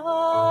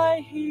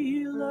 my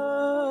healer.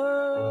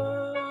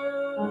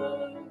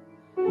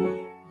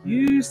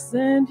 You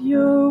sent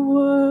your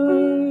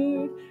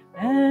word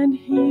and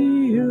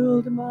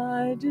healed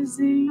my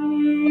disease.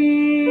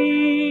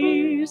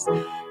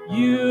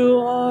 You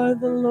are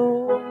the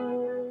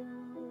Lord,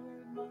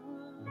 my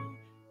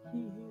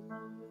healer.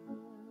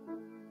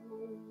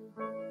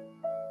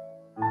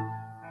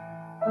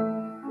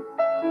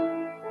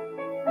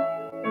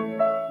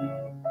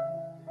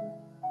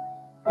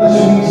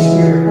 Holy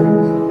Spirit,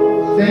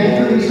 thank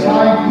you for these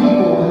kind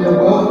people and their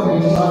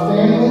welcoming to my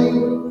family.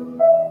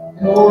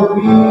 And Lord,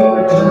 we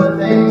return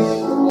thanks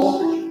for all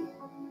that you do.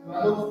 I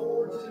look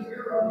forward to the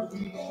miracles we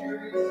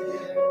experience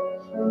together.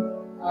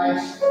 I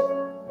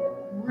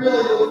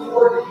really look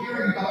forward to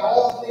hearing about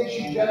all the things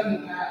you've done in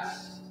the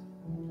past.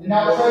 And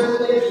now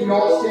presently, as we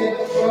all stand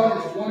up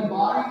front as one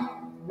body,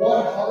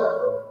 one heart,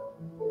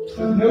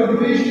 with no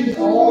divisions,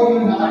 all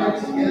united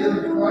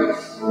together in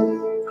Christ,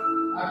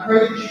 I pray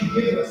that you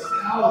give us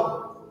power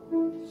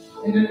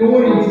and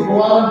anointing to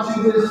go out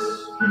into this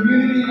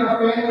community and our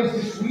families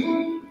this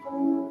week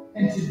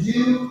and to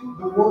do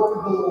the work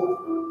of the Lord,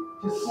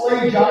 to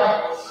slay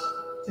giants,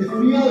 to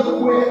feel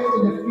equipped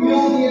and to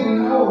feel the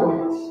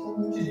empowerment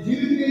to do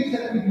things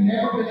that we've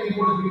never been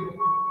able to do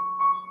before.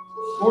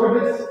 Lord,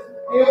 if it's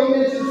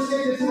ailments or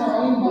sickness in our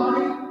own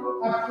body,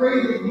 I pray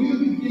that you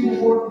begin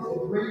to work as a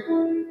great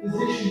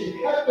physician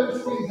to cut those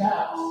things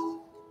out,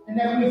 and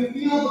that we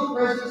feel the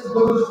presence of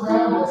those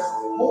around us,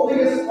 holding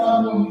us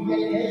up when we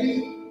get heavy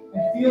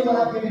and feel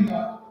like giving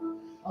up.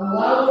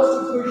 Allow us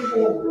to push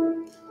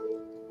forward.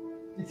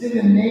 It's in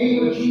the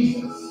name of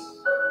Jesus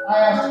I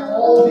ask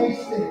all these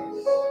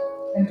things,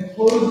 and the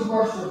close of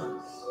our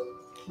service.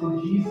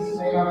 In Jesus'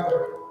 name I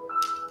pray.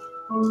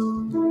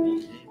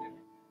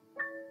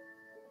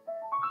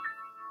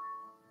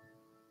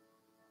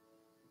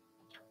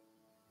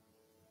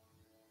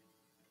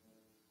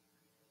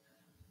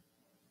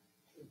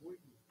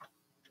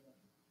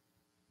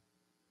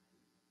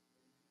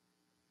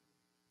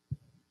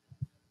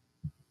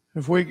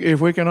 If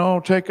we can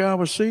all take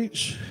our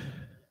seats,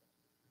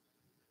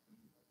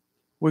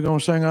 we're going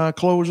to sing our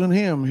closing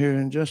hymn here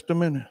in just a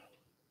minute.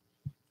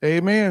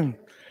 Amen.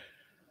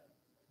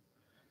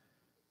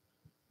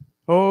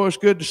 Oh, it's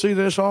good to see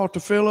this altar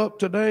fill up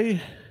today.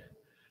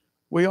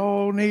 We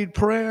all need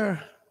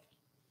prayer.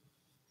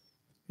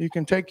 You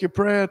can take your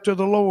prayer to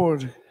the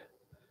Lord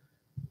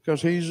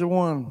because He's the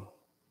one.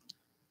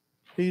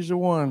 He's the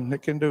one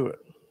that can do it.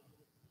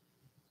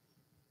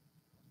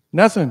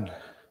 Nothing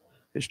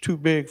is too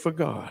big for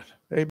God.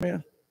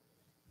 Amen.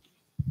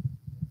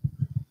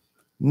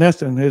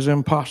 Nothing is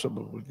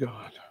impossible with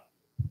God.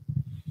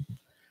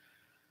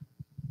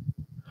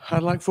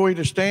 I'd like for you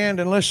to stand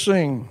and let's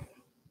sing,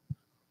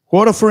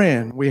 "What a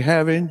Friend We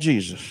Have in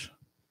Jesus."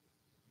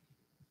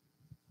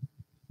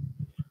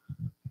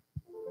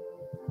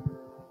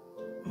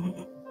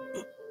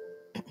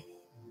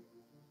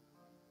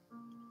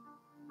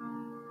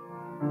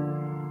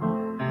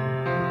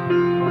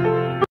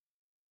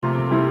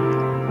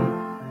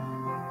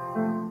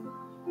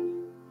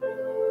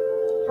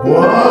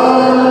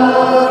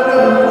 What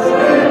a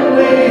friend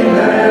we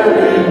have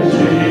in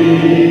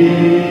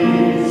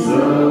Jesus.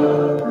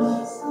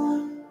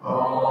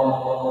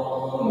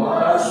 All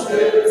my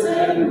sins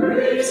and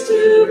griefs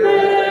to bear.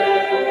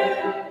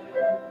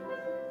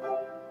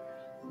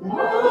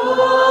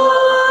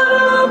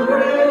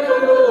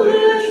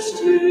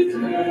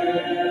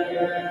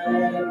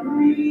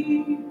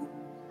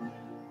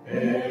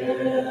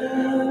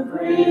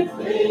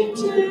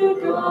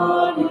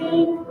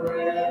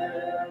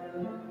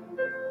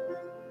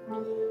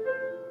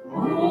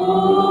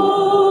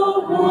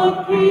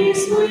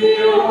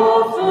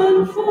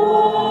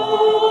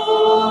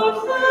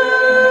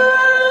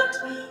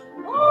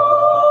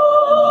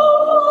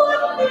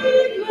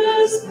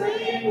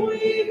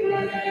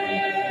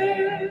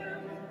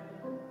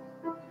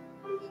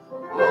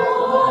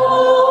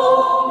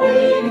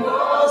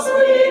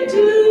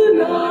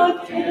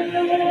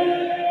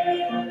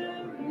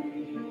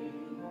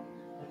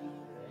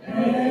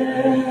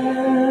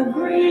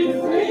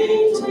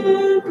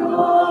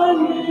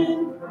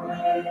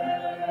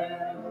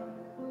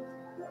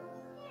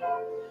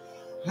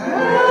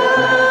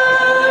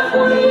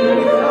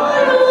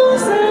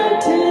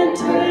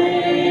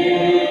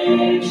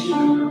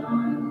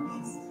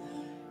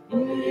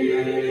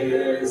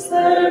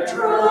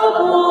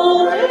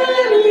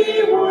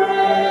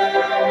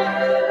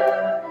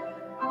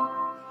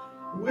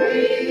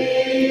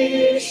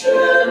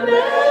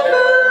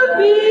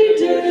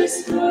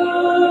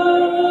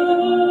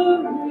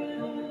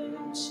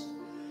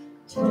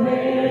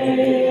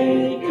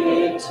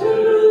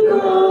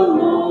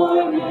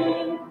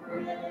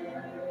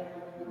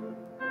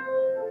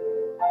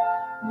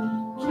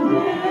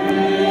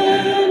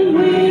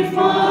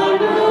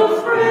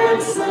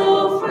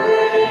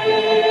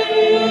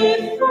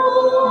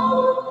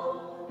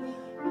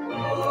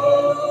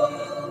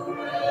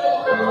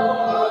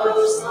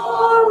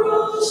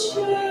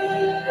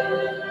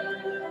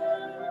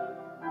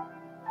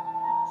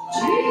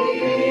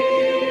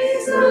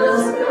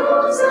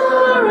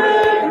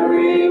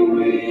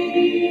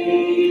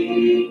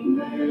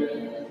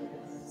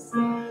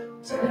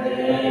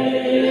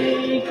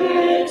 Take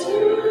it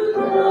to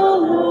the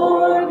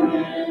Lord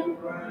in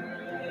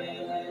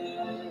prayer.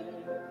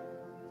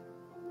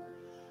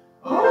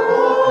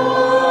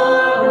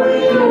 Are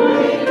we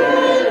weak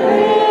and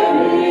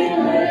heavy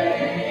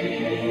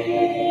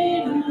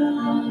laden?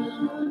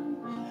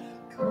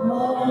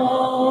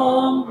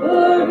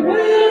 Comfort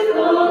with a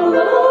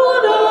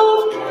load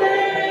of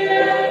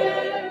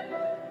care.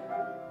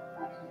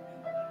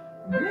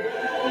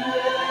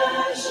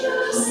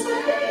 Precious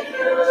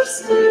Savior,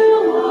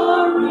 still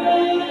our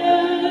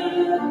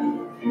refuge.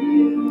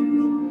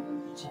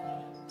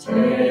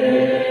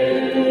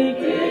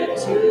 Take it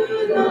to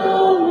the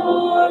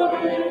Lord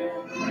in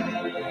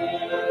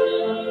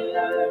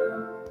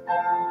prayer.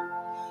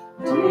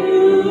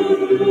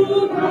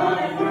 Do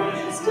thy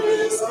grace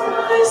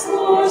despise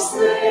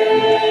forsake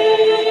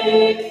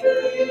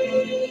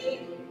thee?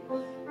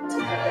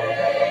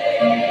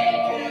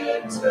 Take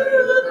it to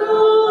the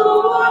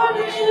Lord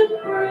in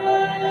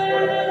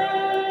prayer.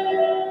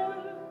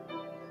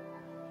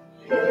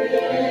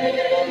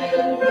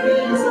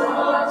 In his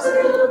arms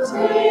he'll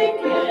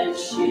take and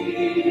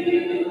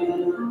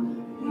shield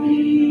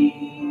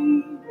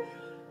thee.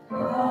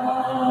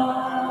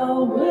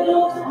 Thou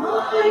wilt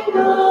find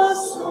a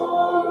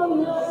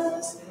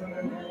solace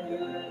there.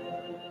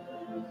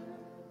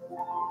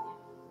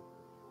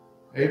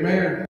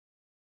 Amen.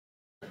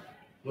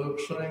 Luke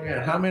sing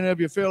that. How many of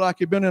you feel like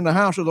you've been in the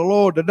house of the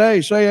Lord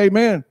today? Say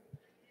amen.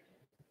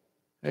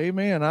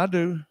 Amen. I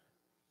do.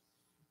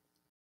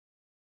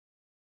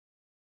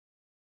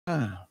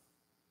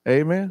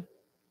 Amen.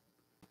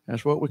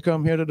 That's what we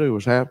come here to do,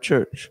 is have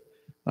church.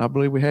 I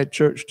believe we had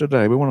church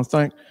today. We want to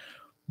thank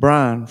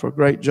Brian for a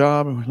great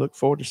job, and we look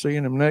forward to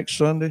seeing him next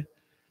Sunday.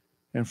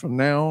 And from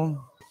now on,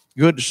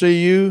 good to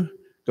see you.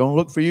 Going to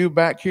look for you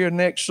back here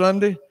next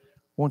Sunday.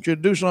 Want you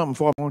to do something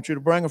for me. Want you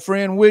to bring a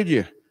friend with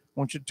you.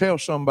 Want you to tell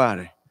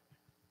somebody.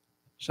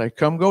 Say,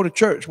 come go to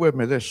church with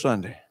me this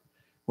Sunday.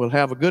 We'll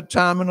have a good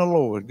time in the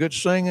Lord. Good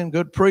singing,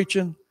 good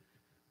preaching,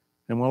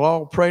 and we'll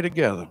all pray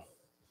together.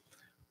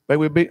 May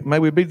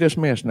we be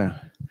dismissed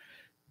now.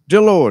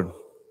 Dear Lord,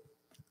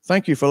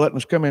 thank you for letting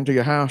us come into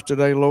your house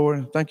today,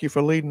 Lord. Thank you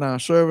for leading our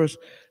service.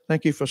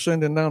 Thank you for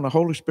sending down the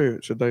Holy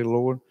Spirit today,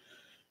 Lord.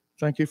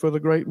 Thank you for the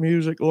great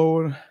music,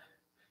 Lord.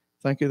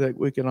 Thank you that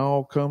we can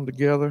all come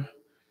together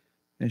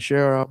and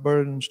share our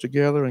burdens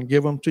together and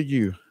give them to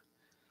you.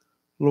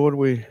 Lord,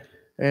 we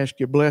ask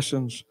your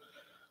blessings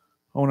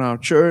on our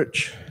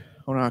church,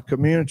 on our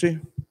community.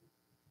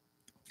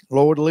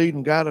 Lord, lead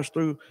and guide us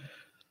through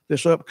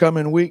this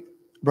upcoming week.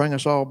 Bring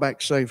us all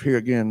back safe here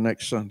again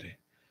next Sunday.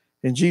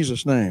 In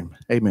Jesus' name,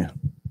 amen.